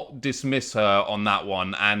not dismiss her on that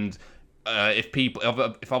one. And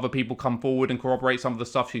if other people come forward and corroborate some of the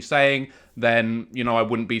stuff she's saying, then, you know, I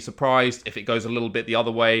wouldn't be surprised. If it goes a little bit the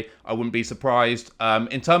other way, I wouldn't be surprised.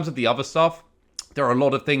 In terms of the other stuff, there are a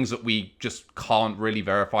lot of things that we just can't really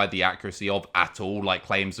verify the accuracy of at all, like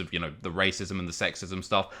claims of, you know, the racism and the sexism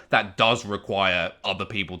stuff. That does require other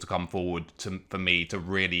people to come forward for me to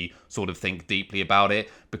really sort of think deeply about it,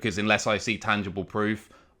 because unless I see tangible proof,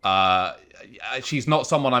 she's not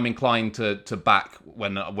someone I'm inclined to back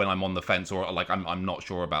when I'm on the fence, or like I'm not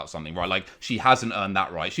sure about something, right? Like, she hasn't earned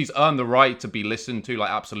that right. She's earned the right to be listened to, like,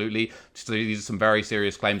 absolutely. So these are some very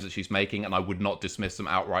serious claims that she's making, and I would not dismiss them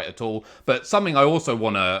outright at all. But something I also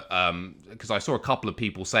want to, because I saw a couple of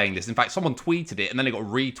people saying this, in fact, someone tweeted it and then it got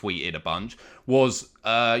retweeted a bunch, was,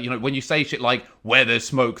 you know, when you say shit like, where there's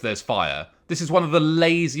smoke, there's fire. This is one of the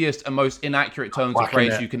laziest and most inaccurate turns of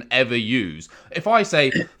phrase you can ever use. If I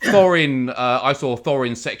say, Thorin, I saw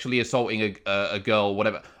Thorin sexually assaulting a girl,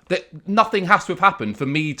 whatever, nothing has to have happened for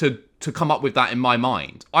me to come up with that in my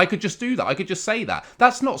mind. I could just do that. I could just say that.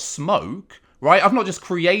 That's not smoke, right? I've not just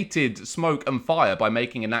created smoke and fire by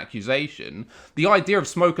making an accusation. The idea of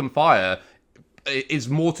smoke and fire is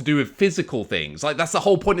more to do with physical things. Like, that's the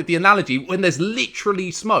whole point of the analogy. When there's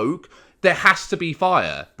literally smoke, there has to be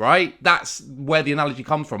fire, right? That's where the analogy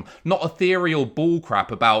comes from. Not ethereal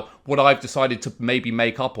bullcrap about what I've decided to maybe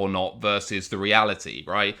make up or not versus the reality,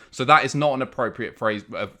 right? So that is not an appropriate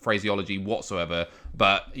phraseology whatsoever.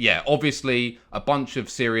 But yeah, obviously a bunch of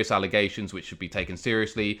serious allegations which should be taken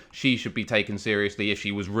seriously. She should be taken seriously if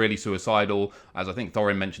she was really suicidal. As I think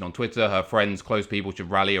Thorin mentioned on Twitter, her friends, close people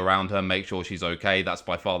should rally around her, make sure she's okay. That's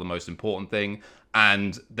by far the most important thing.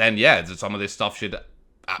 And then, yeah, some of this stuff should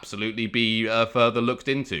absolutely be further looked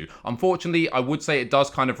into. Unfortunately, I would say it does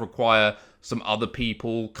kind of require some other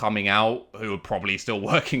people coming out who are probably still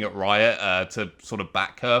working at Riot to sort of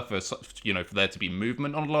back her for, for there to be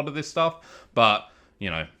movement on a lot of this stuff. But,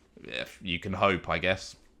 if you can hope, I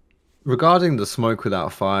guess. Regarding the smoke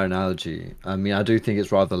without fire analogy, I mean, I do think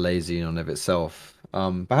it's rather lazy in and of itself.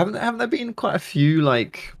 But haven't there been quite a few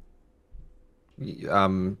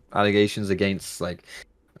allegations against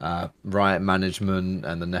Riot management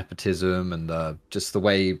and the nepotism and just the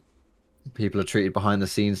way people are treated behind the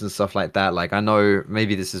scenes and stuff like that? Like, I know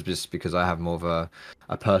maybe this is just because I have more of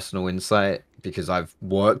a personal insight because I've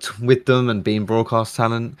worked with them and been broadcast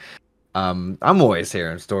talent. I'm always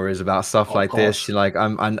hearing stories about stuff like this.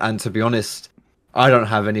 And to be honest, I don't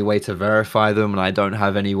have any way to verify them, and I don't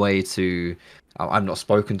have any way to. I've not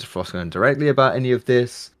spoken to Froskurinn directly about any of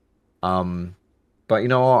this.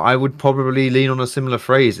 But I would probably lean on a similar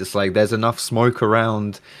phrase. It's like there's enough smoke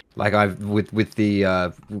around. Like with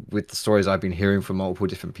the stories I've been hearing from multiple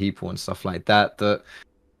different people and stuff like that. That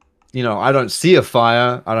I don't see a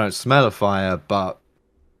fire, I don't smell a fire, but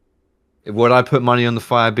would I put money on the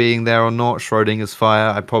fire being there or not? Schrodinger's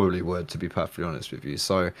fire, I probably would, to be perfectly honest with you.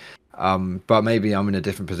 So, but maybe I'm in a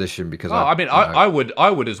different position because I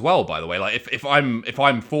would as well. By the way, like if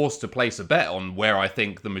I'm forced to place a bet on where I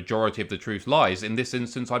think the majority of the truth lies, in this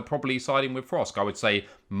instance, I'd probably side in with Frosk. I would say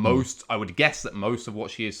I would guess that most of what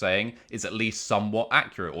she is saying is at least somewhat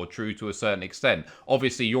accurate or true to a certain extent.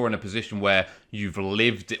 Obviously, you're in a position where you've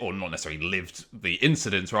lived, or not necessarily lived the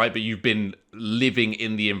incidents, right? But you've been living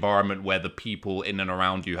in the environment where the people in and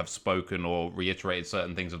around you have spoken or reiterated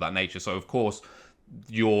certain things of that nature. So, of course,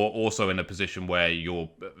 you're also in a position where you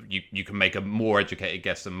can make a more educated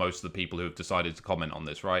guess than most of the people who have decided to comment on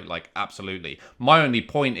this, right? Like, absolutely. My only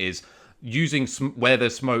point is using where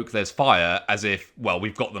there's smoke, there's fire, as if, well,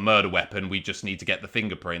 we've got the murder weapon, we just need to get the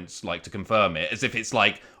fingerprints, to confirm it, as if it's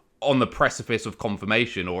on the precipice of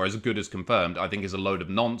confirmation or as good as confirmed, I think is a load of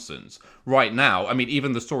nonsense. Right now, I mean,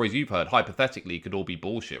 even the stories you've heard, hypothetically, could all be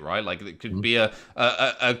bullshit, right? Like, it could be a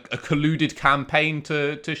colluded campaign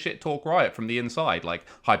to shit talk Riot from the inside,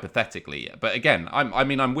 hypothetically. But again,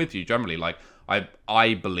 I'm with you generally. Like,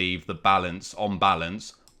 I believe on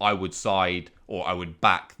balance, I would side or I would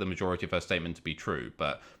back the majority of her statement to be true.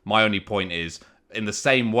 But my only point is, in the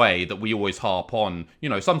same way that we always harp on,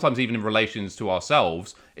 sometimes even in relations to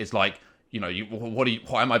ourselves, it's like,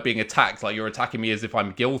 why am I being attacked? Like, you're attacking me as if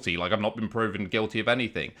I'm guilty. Like, I've not been proven guilty of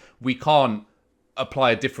anything. We can't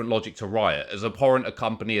apply a different logic to Riot. As abhorrent a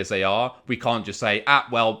company as they are, we can't just say,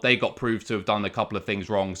 well, they got proved to have done a couple of things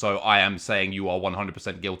wrong, so I am saying you are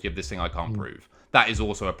 100% guilty of this thing I can't prove. That is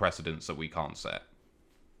also a precedence that we can't set.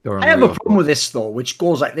 I have a problem with this, though, which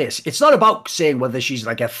goes like this. It's not about saying whether she's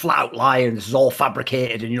a flat-out liar and this is all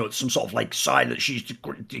fabricated and, it's some sort of sign that she's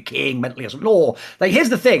decaying mentally or something. No. Here's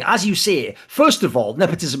the thing. As you say, first of all,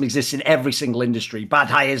 nepotism exists in every single industry. Bad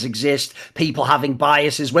hires exist. People having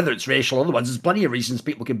biases, whether it's racial or otherwise. There's plenty of reasons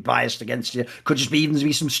people can be biased against you. Could just even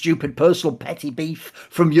be some stupid personal petty beef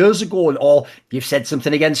from years ago, or you've said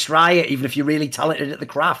something against Riot, even if you're really talented at the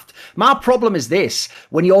craft. My problem is this.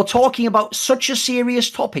 When you're talking about such a serious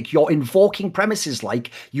topic, you're invoking premises like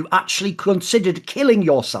you actually considered killing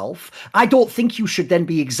yourself, I don't think you should then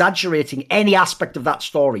be exaggerating any aspect of that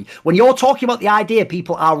story. When you're talking about the idea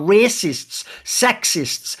people are racists,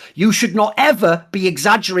 sexists, you should not ever be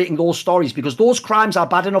exaggerating those stories because those crimes are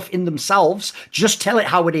bad enough in themselves. Just tell it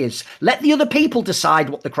how it is. Let the other people decide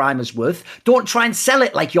what the crime is worth. Don't try and sell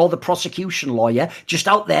it like you're the prosecution lawyer just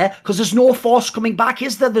out there, because there's no force coming back,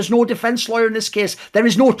 is there? There's no defense lawyer in this case. There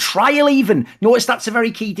is no trial even. Notice that's a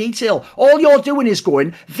very key detail. All you're doing is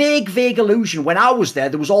going, vague illusion. When I was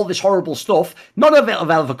there was all this horrible stuff. None of it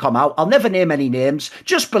will ever come out. I'll never name any names.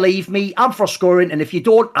 Just believe me, I'm Froskurinn, and if you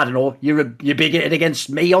don't, I don't know, you're bigoted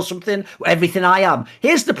against me or something, everything I am.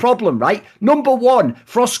 Here's the problem, right? Number one,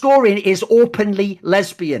 Froskurinn is openly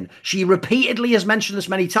lesbian. She repeatedly has mentioned this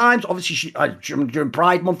many times. Obviously, during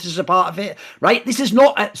Pride Month, this is a part of it, right? This is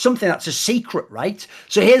not something that's a secret, right?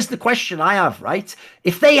 So here's the question I have, right?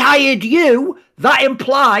 If they hired you, that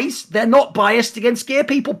implies they're not biased against gay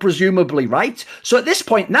people, presumably, right? So at this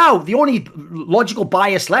point now, the only logical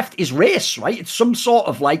bias left is race, right? It's some sort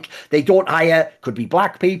of like, they don't hire, could be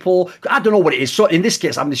black people. I don't know what it is. So in this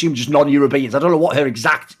case, I'm assuming just non-Europeans. I don't know what her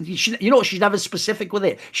exact, she's never specific with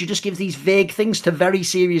it. She just gives these vague things to very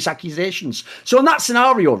serious accusations. So in that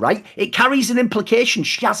scenario, right, it carries an implication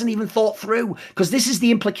she hasn't even thought through, because this is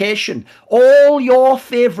the implication. All your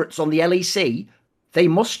favourites on the LEC, they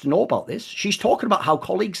must know about this. She's talking about how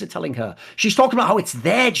colleagues are telling her. She's talking about how it's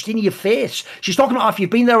there, just in your face. She's talking about how if you've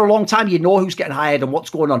been there a long time, you know who's getting hired and what's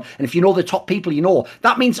going on. And if you know the top people, you know.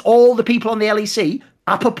 That means all the people on the LEC,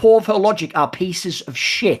 apropos of her logic, are pieces of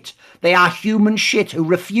shit. They are human shit who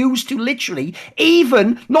refuse to literally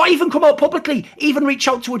not even come out publicly, even reach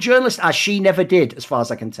out to a journalist, as she never did, as far as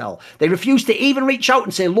I can tell. They refuse to even reach out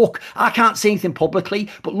and say, look, I can't say anything publicly,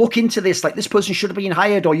 but look into this. Like, this person should have been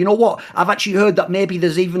hired, or you know what? I've actually heard that maybe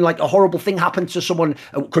there's even like a horrible thing happened to someone.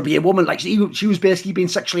 It could be a woman, like she was basically being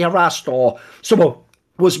sexually harassed, or someone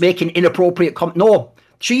was making inappropriate No.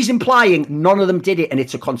 She's implying none of them did it, and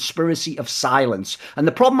it's a conspiracy of silence. And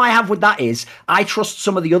the problem I have with that is I trust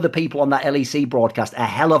some of the other people on that LEC broadcast a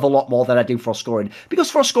hell of a lot more than I do Froskurinn,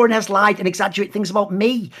 because Froskurinn has lied and exaggerated things about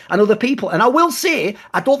me and other people. And I will say,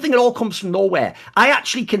 I don't think it all comes from nowhere. I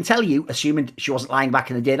actually can tell you, assuming she wasn't lying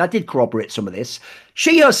back in the day, and I did corroborate some of this,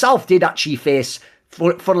 she herself did actually face,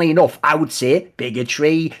 funnily enough, I would say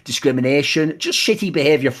bigotry, discrimination, just shitty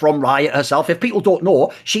behaviour from Riot herself. If people don't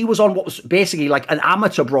know, she was on what was basically like an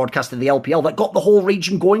amateur broadcast of the LPL that got the whole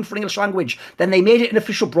region going for English language. Then they made it an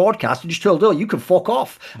official broadcast and just told her, you can fuck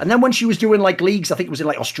off. And then when she was doing like leagues, I think it was in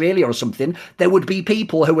like Australia or something, there would be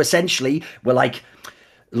people who essentially were like,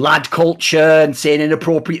 lad culture and saying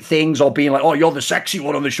inappropriate things, or being like, oh, you're the sexy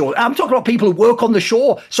one on the show. I'm talking about people who work on the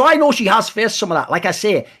show. So I know she has faced some of that. Like I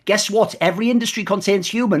say, guess what? Every industry contains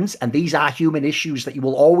humans, and these are human issues that you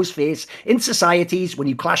will always face in societies when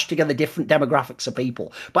you clash together different demographics of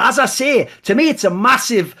people. But as I say, to me, it's a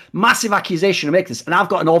massive, massive accusation to make this. And I've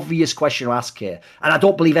got an obvious question to ask here. And I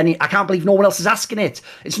can't believe no one else is asking it.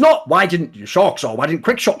 It's not, why didn't Sharks or why didn't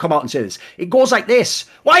Quickshot come out and say this? It goes like this.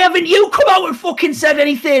 Why haven't you come out and fucking said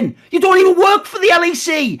anything? You don't even work for the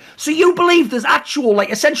LEC. So you believe there's actual,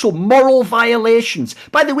 like, essential moral violations.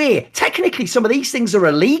 By the way, technically some of these things are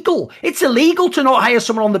illegal. It's illegal to not hire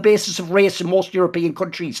someone on the basis of race in most European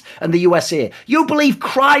countries and the USA. You believe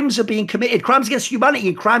crimes are being committed, crimes against humanity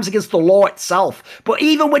and crimes against the law itself. But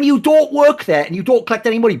even when you don't work there and you don't collect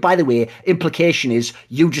any money, by the way, implication is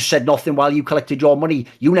you just said nothing while you collected your money.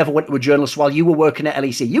 You never went to a journalist while you were working at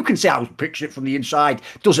LEC. You can say, I was picturing it from the inside.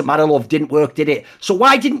 Doesn't matter, love, didn't work, did it? So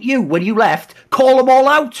why didn't you, when you left, call them all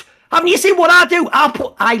out? Haven't you seen what I do?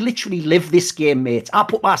 I literally live this game, mate. I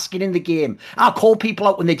put my skin in the game. I call people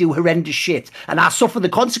out when they do horrendous shit. And I suffer the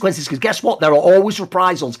consequences, because guess what? There are always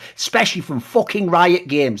reprisals, especially from fucking Riot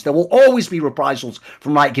games. There will always be reprisals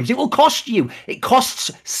from Riot games. It will cost you. It costs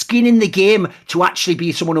skin in the game to actually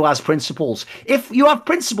be someone who has principles. If you have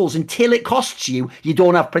principles until it costs you, you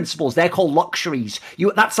don't have principles. They're called luxuries.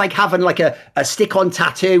 That's like having like a stick-on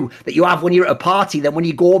tattoo that you have when you're at a party. Then when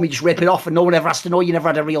you go home, you just rip it off and no one ever has to know you never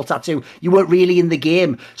had a real tattoo. You weren't really in the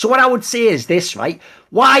game. So what I would say is this, right?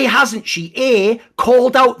 Why hasn't she, A,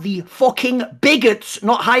 called out the fucking bigots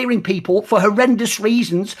not hiring people for horrendous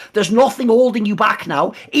reasons? There's nothing holding you back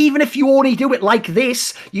now. Even if you only do it like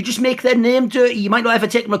this, you just make their name dirty. You might not ever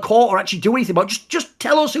take them to court or actually do anything, but just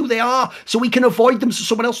tell us who they are so we can avoid them so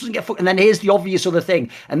someone else doesn't get fucked. And then here's the obvious other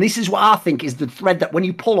thing. And this is what I think is the thread that when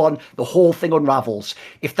you pull on, the whole thing unravels.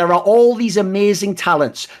 If there are all these amazing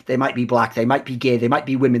talents, they might be black, they might be gay, they might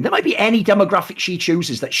be women, there might be any demographic she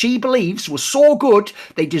chooses that she believes was so good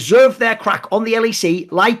they deserve their crack on the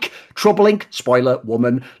LEC, like Troubling, spoiler,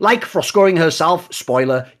 woman, like Froskurinn herself,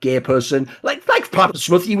 spoiler, gay person, like perhaps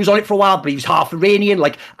Smuthy was on it for a while, but he was half Iranian.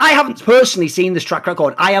 Like, I haven't personally seen this track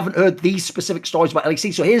record. I haven't heard these specific stories about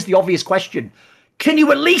LEC. So here's the obvious question. Can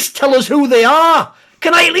you at least tell us who they are?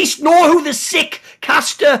 Can I at least know who the sick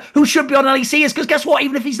caster who should be on LEC is? Because guess what?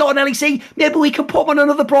 Even if he's not on LEC, maybe we can put him on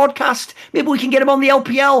another broadcast. Maybe we can get him on the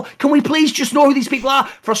LPL. Can we please just know who these people are?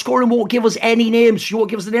 Froskurinn won't give us any names. She won't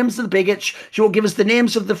give us the names of the bigots. She won't give us the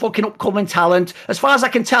names of the fucking upcoming talent. As far as I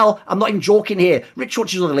can tell, I'm not even joking here. Rich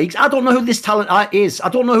watches other leagues. I don't know who this talent is. I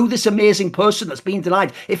don't know who this amazing person that's been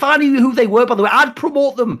denied. If I knew who they were, by the way, I'd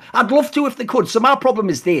promote them. I'd love to if they could. So my problem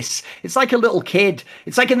is this. It's like a little kid.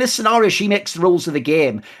 It's like in this scenario, she makes the rules of the game.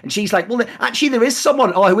 And she's like, well, actually, there is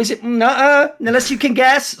someone. Oh, who is it? Unless you can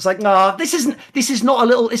guess. It's like, no, this is not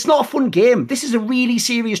a fun game. This is a really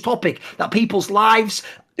serious topic that people's lives,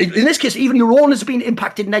 In this case, even your own has been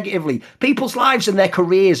impacted negatively. People's lives and their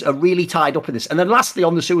careers are really tied up in this. And then lastly,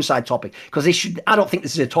 on the suicide topic, because I don't think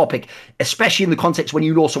this is a topic, especially in the context when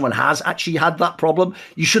you know someone has actually had that problem.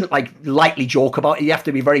 You shouldn't like lightly joke about it. You have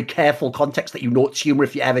to be very careful context that you know it's humor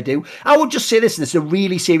if you ever do. I would just say this, and this is a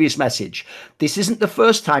really serious message. This isn't the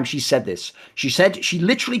first time she said this. She said she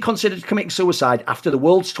literally considered committing suicide after the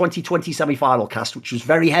World's 2020 semi-final cast, which was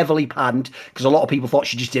very heavily panned because a lot of people thought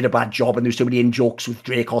she just did a bad job and there was too many in-jokes with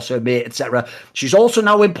Drake or her mate, etc. She's also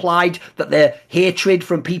now implied that their hatred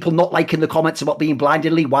from people not liking the comments about being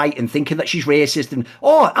blindingly white and thinking that she's racist, and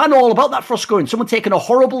I know all about that, Froskurinn. Someone taking a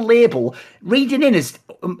horrible label, reading in as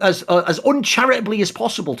uncharitably as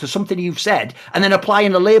possible to something you've said, and then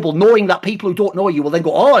applying a label, knowing that people who don't know you will then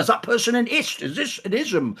go, oh, is that person an ist? Is this an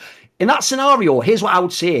ism? In that scenario, here's what I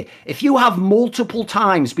would say. If you have multiple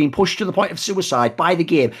times been pushed to the point of suicide by the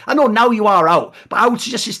game, I know now you are out, but I would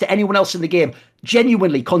suggest this to anyone else in the game.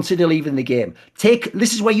 Genuinely consider leaving the game.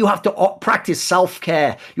 This is where you have to practice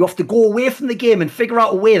self-care. You have to go away from the game and figure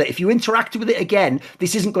out a way that if you interact with it again,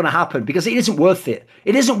 this isn't going to happen, because it isn't worth it.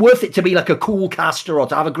 It isn't worth it to be like a cool caster or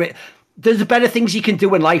to have a great... There's better things you can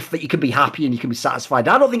do in life that you can be happy and you can be satisfied.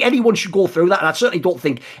 I don't think anyone should go through that, and I certainly don't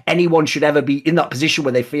think anyone should ever be in that position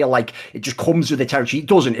where they feel like it just comes with the territory. It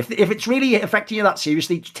doesn't. If it's really affecting you that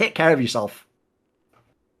seriously, take care of yourself.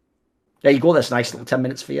 There you go. That's a nice little 10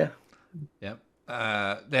 minutes for you. Yeah.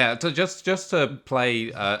 Just to play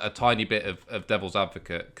a tiny bit of devil's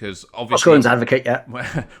advocate, because obviously Froskurinn advocate,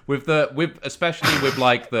 yeah. Especially with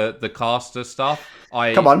like the caster stuff,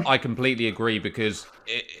 I completely agree, because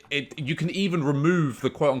you can even remove the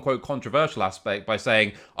quote-unquote controversial aspect by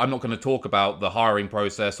saying, I'm not going to talk about the hiring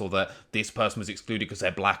process or that this person was excluded because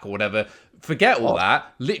they're black or whatever. Forget all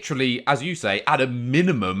that. Literally, as you say, at a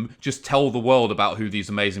minimum, just tell the world about who these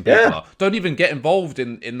amazing people are. Don't even get involved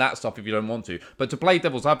in that stuff if you don't want to. But to play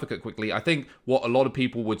devil's advocate quickly, I think what a lot of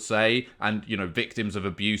people would say, and, you know, victims of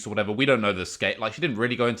abuse or whatever, we don't know the scale. Like, she didn't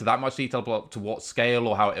really go into that much detail to what scale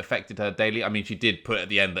or how it affected her daily. I mean, she did put at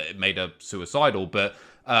the end that it made her suicidal, but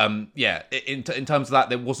in terms of that,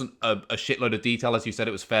 there wasn't a shitload of detail. As you said,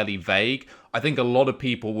 it was fairly vague. I think a lot of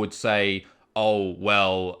people would say, oh,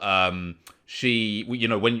 well, she, you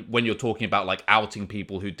know, when you're talking about like outing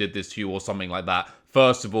people who did this to you or something like that,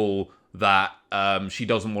 first of all, that she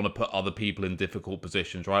doesn't want to put other people in difficult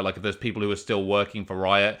positions, right? Like if there's people who are still working for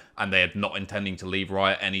Riot and they're not intending to leave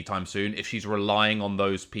Riot anytime soon, if she's relying on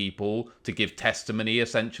those people to give testimony,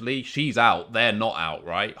 essentially, she's out, they're not out,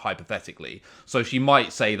 right? Hypothetically. So she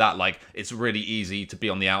might say that, like, it's really easy to be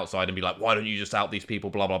on the outside and be like, why don't you just out these people,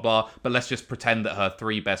 blah, blah, blah. But let's just pretend that her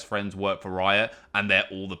 3 best friends work for Riot and they're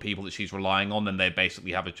all the people that she's relying on, and they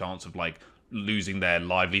basically have a chance of, like, losing their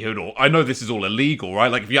livelihood. Or I know this is all illegal,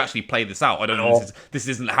 right? Like if you actually play this out, I don't know, this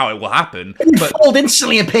isn't how it will happen. But fold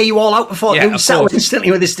instantly and pay you all out before you settle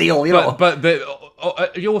instantly with this deal, you know. But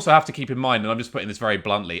you also have to keep in mind, and I'm just putting this very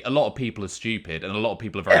bluntly, a lot of people are stupid and a lot of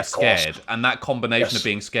people are very scared, and that combination of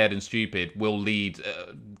being scared and stupid will lead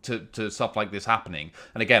to stuff like this happening.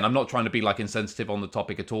 And again, I'm not trying to be like insensitive on the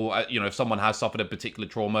topic at all. You know, if someone has suffered a particular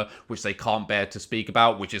trauma which they can't bear to speak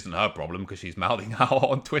about, which isn't her problem because she's mouthing out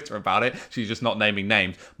on Twitter about it, she's just not naming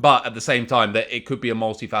names. But at the same time, that it could be a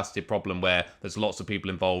multifaceted problem where there's lots of people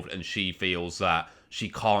involved and she feels that she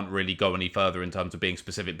can't really go any further in terms of being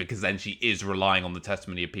specific, because then she is relying on the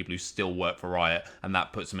testimony of people who still work for Riot, and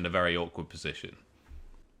that puts them in a very awkward position.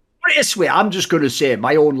 Put it this way, I'm just going to say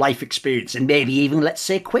my own life experience, and maybe even, let's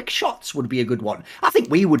say, quick shots would be a good one. I think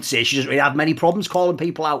we would say she doesn't really have many problems calling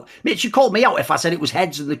people out. Mate, she called me out if I said it was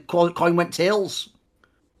heads and the coin went tails.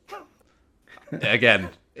 Again,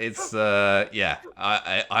 it's I'm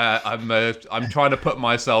trying to put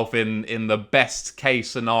myself in the best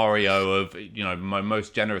case scenario of, you know, my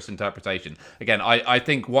most generous interpretation. Again, I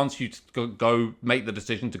think once you go make the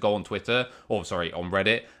decision to go on Twitter, or sorry, on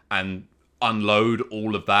Reddit, and unload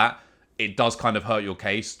all of that, it does kind of hurt your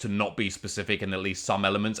case to not be specific in at least some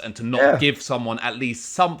elements, and to not give someone at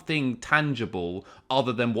least something tangible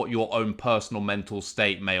other than what your own personal mental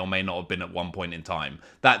state may or may not have been at one point in time.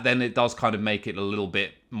 That then it does kind of make it a little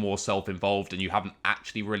bit more self-involved, and you haven't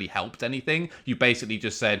actually really helped anything. You basically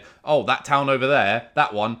just said, oh, that town over there,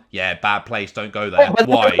 that one, yeah, bad place, don't go there.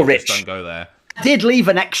 Why? Just don't go there. I did leave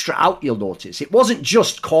an extra out, you'll notice. It wasn't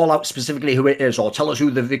just call out specifically who it is or tell us who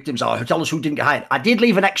the victims are, or tell us who didn't get hired. I did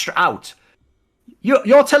leave an extra out.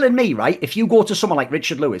 You're telling me, right, if you go to someone like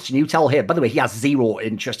Richard Lewis and you tell him, by the way, he has zero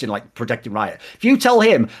interest in, like, protecting Riot. If you tell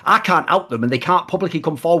him, I can't out them and they can't publicly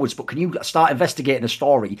come forwards, but can you start investigating a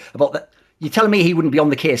story about that? You're telling me he wouldn't be on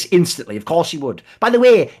the case instantly? Of course he would. By the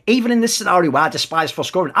way, even in this scenario where I despise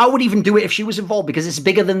Froskurinn, I would even do it if she was involved because it's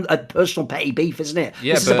bigger than a personal petty beef, isn't it?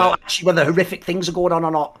 Yeah, this is about actually whether horrific things are going on or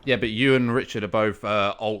not. Yeah, but you and Richard are both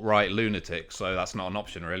alt-right lunatics, so that's not an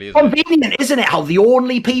option, really, is it? Convenient, isn't it? How the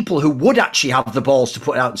only people who would actually have the balls to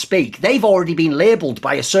put it out and speak, they've already been labelled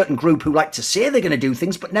by a certain group who like to say they're going to do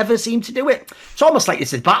things but never seem to do it. It's almost like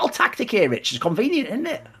it's a battle tactic here, Rich. It's convenient, isn't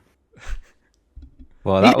it?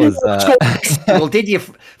 Well, that was. Well, did you,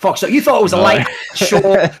 Fox? So you thought it was a light show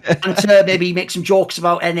and to maybe make some jokes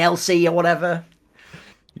about NLC or whatever?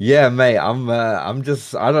 Yeah, mate. I'm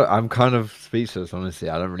kind of speechless, honestly.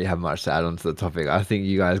 I don't really have much to add on to the topic. I think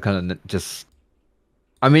you guys kind of just.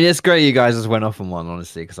 I mean, it's great you guys just went off on one,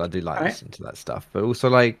 honestly, because I do like listening to that stuff. But also,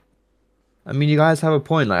 like, I mean, you guys have a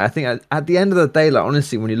point. Like, I think at the end of the day, like,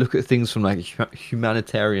 honestly, when you look at things from like a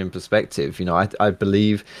humanitarian perspective, you know, I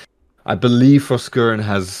believe Froskurinn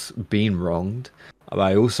has been wronged.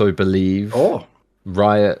 I also believe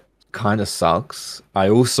Riot kind of sucks. I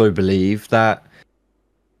also believe that,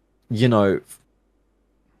 you know,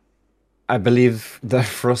 I believe that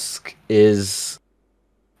Frosk is,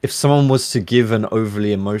 if someone was to give an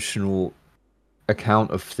overly emotional account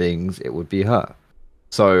of things, it would be her.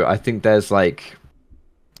 So I think there's like,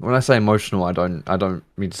 when I say emotional, I don't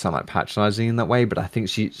mean to sound like patronizing in that way, but I think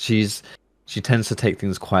she tends to take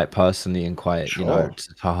things quite personally and quite, you know,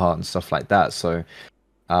 to her heart and stuff like that. So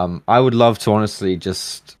I would love to honestly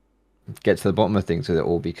just get to the bottom of things with it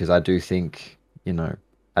all, because I do think, you know,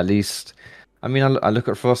 at least, I mean, I look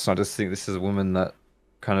at Frost and I just think this is a woman that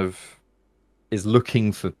kind of is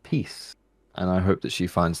looking for peace. And I hope that she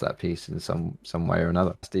finds that peace in some way or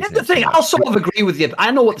another. That's the thing. I'll sort of agree with you.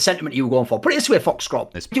 I know what the sentiment you were going for. Put it this way,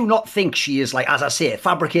 Foxcrop. I do not think she is, like, as I say,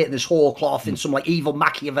 fabricating this whole cloth in some like evil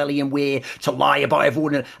Machiavellian way to lie about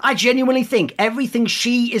everyone. And I genuinely think everything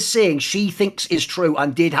she is saying, she thinks is true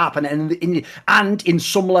and did happen, and in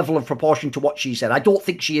some level of proportion to what she said. I don't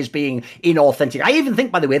think she is being inauthentic. I even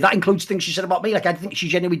think, by the way, that includes things she said about me. Like, I think she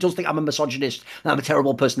genuinely does think I'm a misogynist and I'm a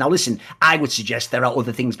terrible person. Now, listen, I would suggest there are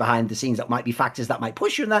other things behind the scenes that might be factors that might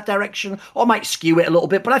push you in that direction or might skew it a little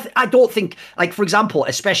bit. But I don't think, like, for example,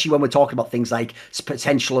 especially when we're talking about things like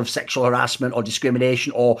potential of sexual harassment or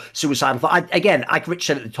discrimination or suicidal thought, again, like Rich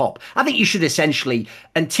said at the top, I think you should essentially,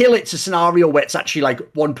 until it's a scenario where it's actually like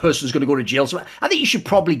one person's going to go to jail, so I think you should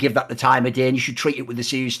probably give that the time of day, and you should treat it with the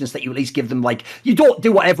seriousness that you at least give them. Like, you don't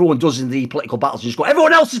do what everyone does in the political battles, you just go,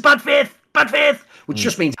 everyone else is bad faith, which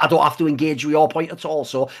just means I don't have to engage with your point at all.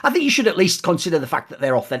 So I think you should at least consider the fact that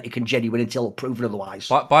they're authentic and genuine until proven otherwise.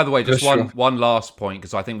 By the way, just one last point,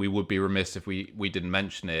 because I think we would be remiss if we didn't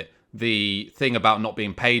mention it. The thing about not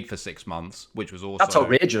being paid for 6 months, which was also... That's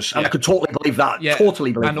outrageous. Yeah. I could totally believe that. Yeah.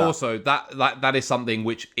 Totally believe that. And also, that is something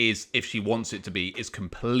which is, if she wants it to be, is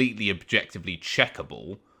completely objectively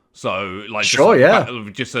checkable. So, like,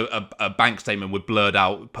 just a bank statement with blurred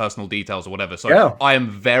out personal details or whatever. So, I am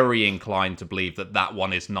very inclined to believe that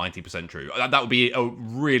one is 90% true. That would be a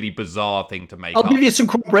really bizarre thing to make I'll give you some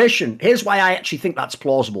corroboration. Here's why I actually think that's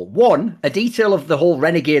plausible. One, a detail of the whole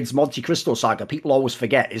Renegades Monte Cristo saga people always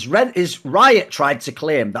forget is Riot tried to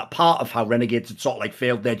claim that part of how Renegades had sort of like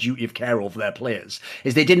failed their duty of care over their players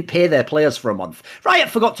is they didn't pay their players for a month. Riot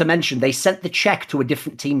forgot to mention they sent the check to a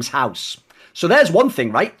different team's house. So there's one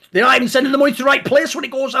thing, right? They're not even sending the money to the right place when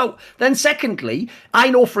it goes out. Then secondly, I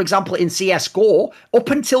know, for example, in CSGO, up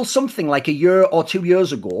until something like a year or 2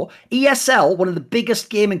 years ago, ESL, one of the biggest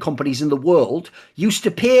gaming companies in the world, used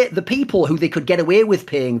to pay the people who they could get away with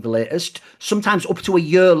paying the latest, sometimes up to a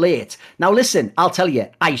year late. Now listen, I'll tell you,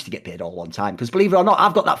 I used to get paid all one time, because believe it or not,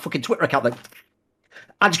 I've got that fucking Twitter account that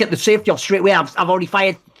I just get the safety off straight away. I've already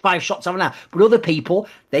fired 5 shots, haven't I? But other people,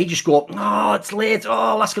 they just go, oh, it's late. Oh,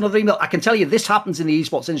 I'll ask another email. I can tell you this happens in the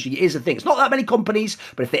esports industry. It is a thing. It's not that many companies,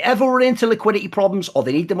 but if they ever run into liquidity problems or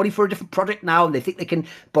they need the money for a different project now and they think they can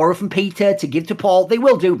borrow from Peter to give to Paul, they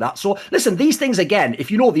will do that. So listen, these things, again,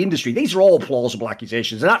 if you know the industry, these are all plausible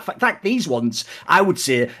accusations. And in fact, these ones, I would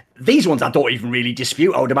say, these ones I don't even really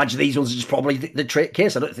dispute. I would imagine these ones are just probably the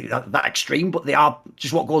case. I don't think that extreme, but they are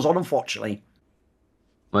just what goes on, unfortunately.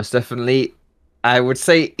 Most definitely. I would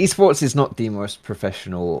say esports is not the most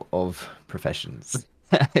professional of professions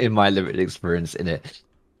in my limited experience in it.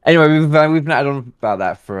 Anyway, we've been on about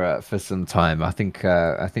that for some time. I think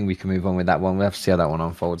we can move on with that one. We'll have to see how that one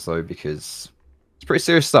unfolds though, because it's pretty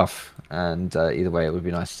serious stuff. And either way, it would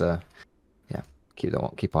be nice to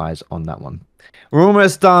keep eyes on that one. We're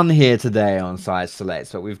almost done here today on Side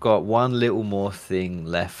Selects, but we've got one little more thing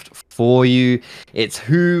left for you. It's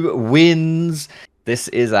who wins This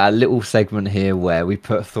is our little segment here where we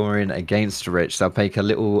put Thorin against Rich. So I'll make a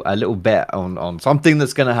little bet on something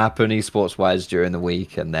that's going to happen esports wise during the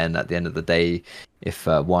week, and then at the end of the day, if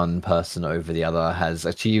one person over the other has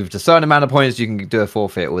achieved a certain amount of points, you can do a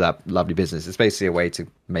forfeit, all that lovely business. It's basically a way to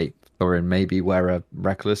make Thorin maybe wear a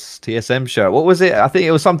reckless TSM shirt. What was it? I think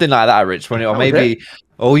it was something like that, Rich. Or maybe.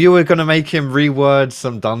 Oh, you were going to make him reword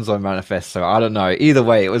some Dunzo manifesto. I don't know. Either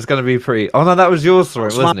way, it was going to be pretty... Oh, no, that was yours for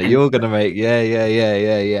it, wasn't it? You were going to make...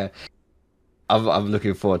 Yeah. I'm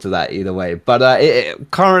looking forward to that either way. But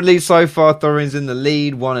currently, so far, Thorin's in the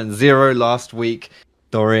lead, 1-0 last week.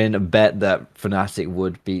 Thorin bet that Fnatic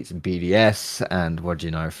would beat BDS, and what do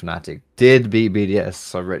you know? Fnatic did beat BDS,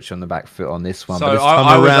 so Rich on the back foot on this one. So but this I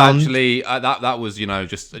time was around... actually that was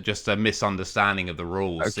just a misunderstanding of the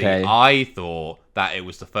rules. Okay. See, I thought that it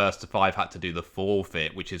was the first to 5 had to do the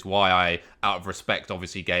forfeit, which is why I, out of respect,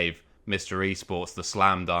 obviously gave Mr. Esports the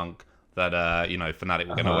slam dunk that Fnatic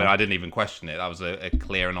were going to win. I didn't even question it. That was a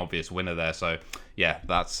clear and obvious winner there. So yeah,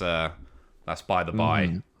 that's by the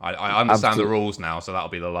by. I understand the rules now, so that'll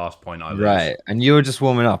be the last point I lose. Right, and you were just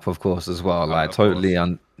warming up, of course, as well. Like totally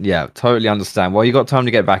understand. Well, you got time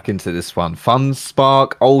to get back into this one. Fun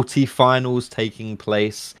Spark Ulti finals taking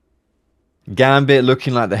place. Gambit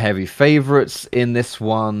looking like the heavy favorites in this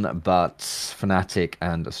one, but Fnatic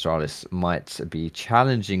and Astralis might be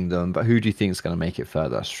challenging them. But who do you think is going to make it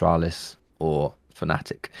further, Astralis or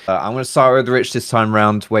Fnatic? I'm going to start with Rich this time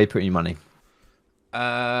round. Where are you putting your money?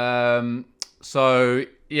 So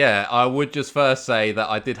yeah, I would just first say that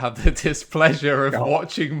I did have the displeasure of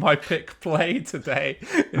watching my pick play today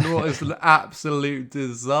in what is an absolute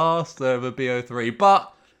disaster of a BO3.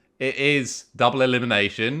 But it is double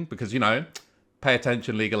elimination because, pay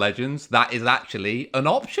attention, League of Legends. That is actually an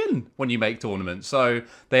option when you make tournaments. So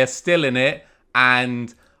they are still in it.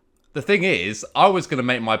 And the thing is, I was going to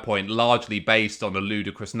make my point largely based on a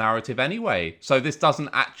ludicrous narrative anyway. So this doesn't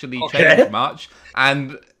actually change much.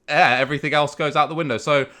 And everything else goes out the window.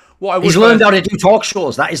 So what I would He's learned how to do talk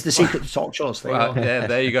shows. That is the secret to talk shows. Well, yeah,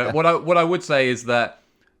 there you go. What I would say is that,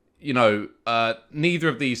 neither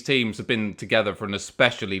of these teams have been together for an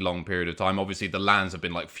especially long period of time. Obviously, the LANs have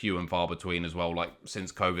been like few and far between as well, like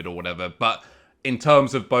since COVID or whatever. But in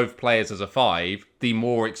terms of both players as a 5, the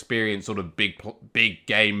more experienced sort of big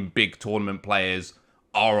game, big tournament players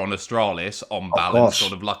are on Astralis, on balance,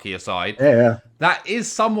 sort of lucky aside. Yeah. That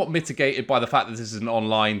is somewhat mitigated by the fact that this is an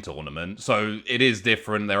online tournament. So it is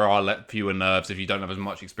different. There are fewer nerves. If you don't have as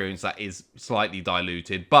much experience, that is slightly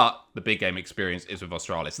diluted. But the big game experience is with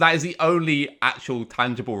Astralis. That is the only actual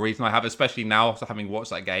tangible reason I have, especially now after having watched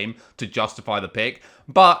that game, to justify the pick.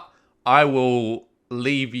 But I will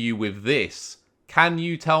leave you with this. Can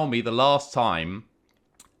you tell me the last time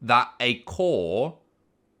that a core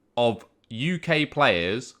of UK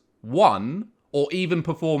players won or even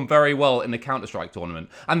performed very well in a Counter-Strike tournament?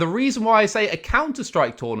 And the reason why I say a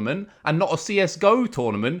Counter-Strike tournament and not a CSGO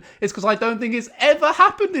tournament is because I don't think it's ever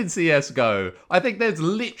happened in CSGO. I think there's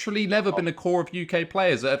literally never been a core of UK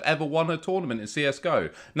players that have ever won a tournament in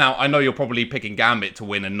CSGO. Now, I know you're probably picking Gambit to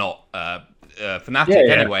win and not Fnatic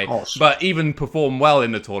anyway, but even perform well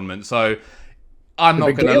in the tournament. So I'm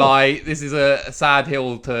not going to lie, this is a sad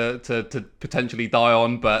hill to potentially die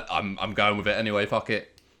on, but I'm going with it anyway, fuck it.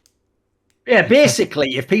 Yeah,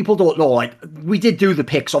 basically, if people don't know, like, we did do the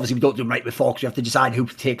picks. Obviously, we don't do them right before because we have to decide who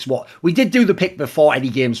takes what. We did do the pick before any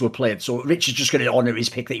games were played, so Rich is just going to honour his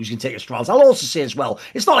pick that he was going to take Astralis. I'll also say as well,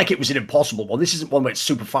 it's not like it was an impossible one. This isn't one where it's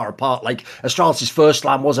super far apart. Like, Astralis' first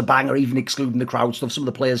LAN was a banger, even excluding the crowd stuff. Some of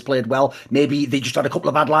the players played well. Maybe they just had a couple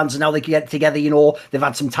of bad LANs and now they can get together, they've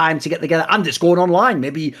had some time to get together, and it's going online.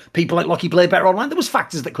 Maybe people like Lucky play better online. There was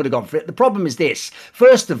factors that could have gone for it. The problem is this.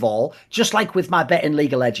 First of all, just like with my bet in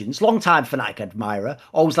League of Legends, long-time Fnatic admirer,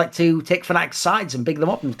 always like to take Fnatic's sides and big them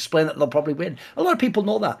up and explain that they'll probably win. A lot of people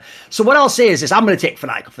know that. So what I'll say is this, I'm going to take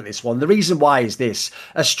Fnatic for this one. The reason why is this.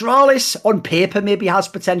 Astralis on paper maybe has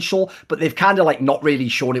potential, but they've kind of like not really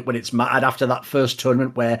shown it when it's mattered after that first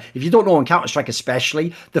tournament where, if you don't know, on Counter-Strike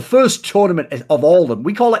especially, the first tournament of all of them,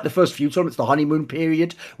 we call like the first few tournaments the honeymoon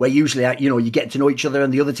period, where usually, you get to know each other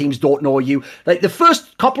and the other teams don't know you. Like the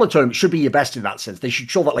first couple of tournaments should be your best in that sense. They should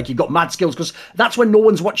show that like you've got mad skills, because that's when no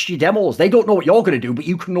one's watched your demos. They don't know what you're going to do, but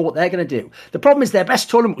you can know what they're going to do. The problem is their best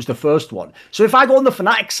tournament was the first one. So if I go on the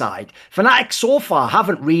Fnatic side, Fnatic so far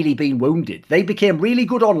haven't really been wounded. They became really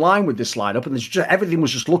good online with this lineup, and everything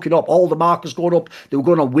was just looking up. All the markers going up. They were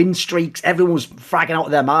going on win streaks. Everyone was fragging out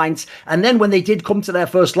of their minds. And then when they did come to their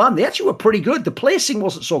first LAN, they actually were pretty good. The placing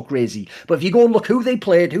wasn't so crazy. But if you go and look who they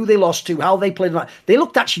played, who they lost to, how they played, they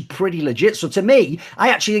looked actually pretty legit. So to me, I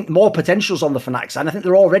actually think more potential's on the Fnatic side. I think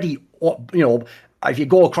they're already, if you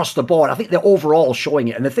go across the board, I think they're overall showing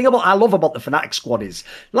it. And the thing I love about the Fnatic squad is,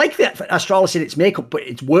 like the Astralis in its makeup, but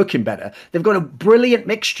it's working better. They've got a brilliant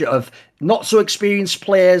mixture of not so experienced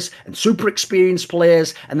players and super experienced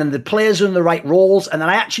players, and then the players are in the right roles. And then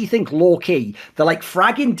I actually think low key, the like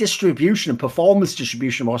fragging distribution and performance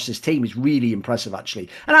distribution across this team is really impressive, actually.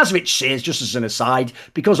 And as Rich says, just as an aside,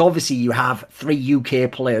 because obviously you have 3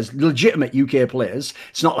 UK players, legitimate UK players.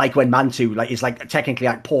 It's not like when Mantu, like, is like technically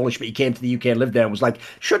like Polish, but he came to the UK and lived there and was like,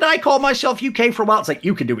 should I call myself UK for a while? It's like,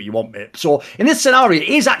 you can do what you want, mate. So in this scenario, it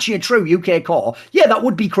is actually a true UK core. Yeah, that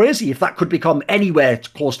would be crazy if that could become anywhere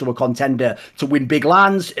close to a contender to win big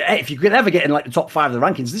lands. If you could ever get in like the top 5 of the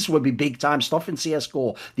rankings, this would be big time stuff in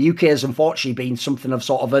CSGO. The UK has unfortunately been something of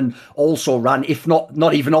sort of an also ran, if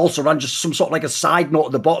not even also ran, just some sort of like a side note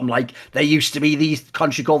at the bottom. Like there used to be these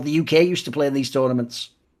country called the UK used to play in these tournaments.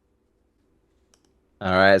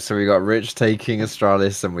 All right, so we got Rich taking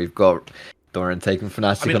Astralis, and we've got Doran taking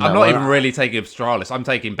Fnatic. I mean, I'm not even really taking Astralis. I'm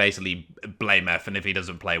taking basically blame F, and if he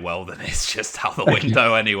doesn't play well, then it's just out the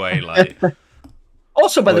window anyway. Like.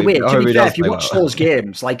 Also, by the way, to be fair, if you watch those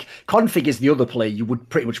games, like Config is the other player you would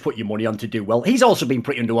pretty much put your money on to do well. He's also been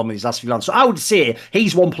pretty underwhelming these last few rounds. So I would say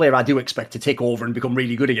he's one player I do expect to take over and become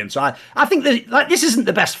really good again. So I think that like, this isn't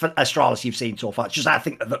the best Astralis you've seen so far. It's just I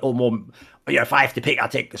think that if I have to pick, I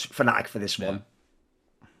take this Fnatic for this one.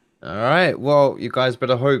 All right, well, you guys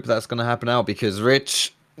better hope that's going to happen now, because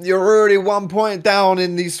Rich, you're already 1 point down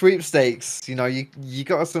in these sweepstakes. You know, you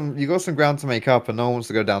got some ground to make up, and no one wants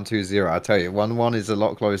to go down 2-0. I tell you, 1-1 is a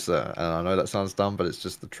lot closer, and I know that sounds dumb, but it's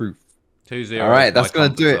just the truth. 2-0. All right, that's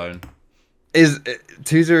going to do it. Is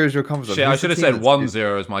 2-0 is your comfort zone? Shit, I should have said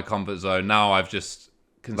 1-0 is my comfort zone. Now I've just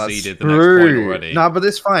conceded the next point already. No, but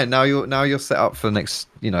it's fine. Now you're set up for the next.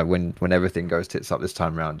 You know, when everything goes tits up this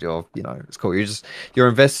time around, it's cool. You're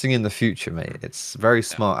investing in the future, mate. It's very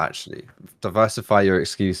smart, actually. Diversify your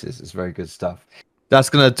excuses. It's very good stuff.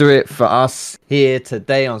 That's gonna do it for us here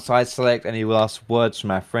today on Side Select. Any last words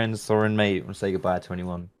from our friends, Soren, mate? Want to say goodbye to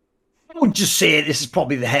anyone? I would just say this is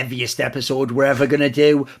probably the heaviest episode we're ever going to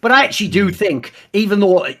do. But I actually do think, even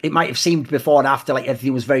though it might have seemed before and after, like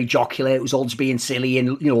everything was very jocular, it was all just being silly,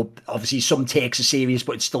 and, you know, obviously some takes are serious,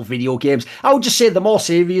 but it's still video games. I would just say the more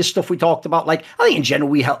serious stuff we talked about, like, I think in general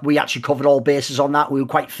we actually covered all bases on that. We were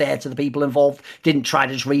quite fair to the people involved, didn't try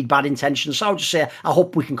to just read bad intentions. So I would just say I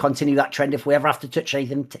hope we can continue that trend if we ever have to touch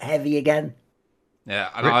anything heavy again. Yeah,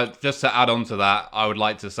 and just to add on to that, I would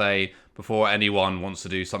like to say, before anyone wants to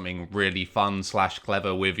do something really fun /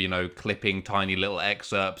 clever with, you know, clipping tiny little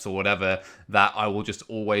excerpts or whatever, that I will just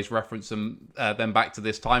always reference them back to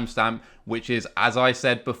this timestamp, which is, as I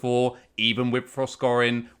said before, even with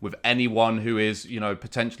Froskurinn, with anyone who is, you know,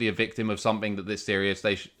 potentially a victim of something that this serious,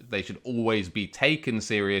 they should always be taken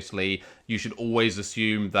seriously. You should always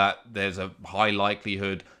assume that there's a high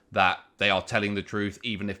likelihood that they are telling the truth,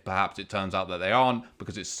 even if perhaps it turns out that they aren't,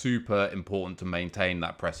 because it's super important to maintain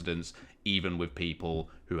that precedence, even with people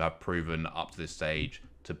who have proven up to this stage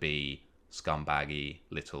to be scumbaggy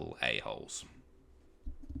little a-holes.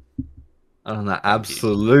 On that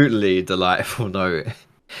absolutely delightful note,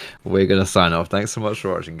 we're going to sign off. Thanks so much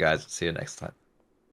for watching, guys. See you next time.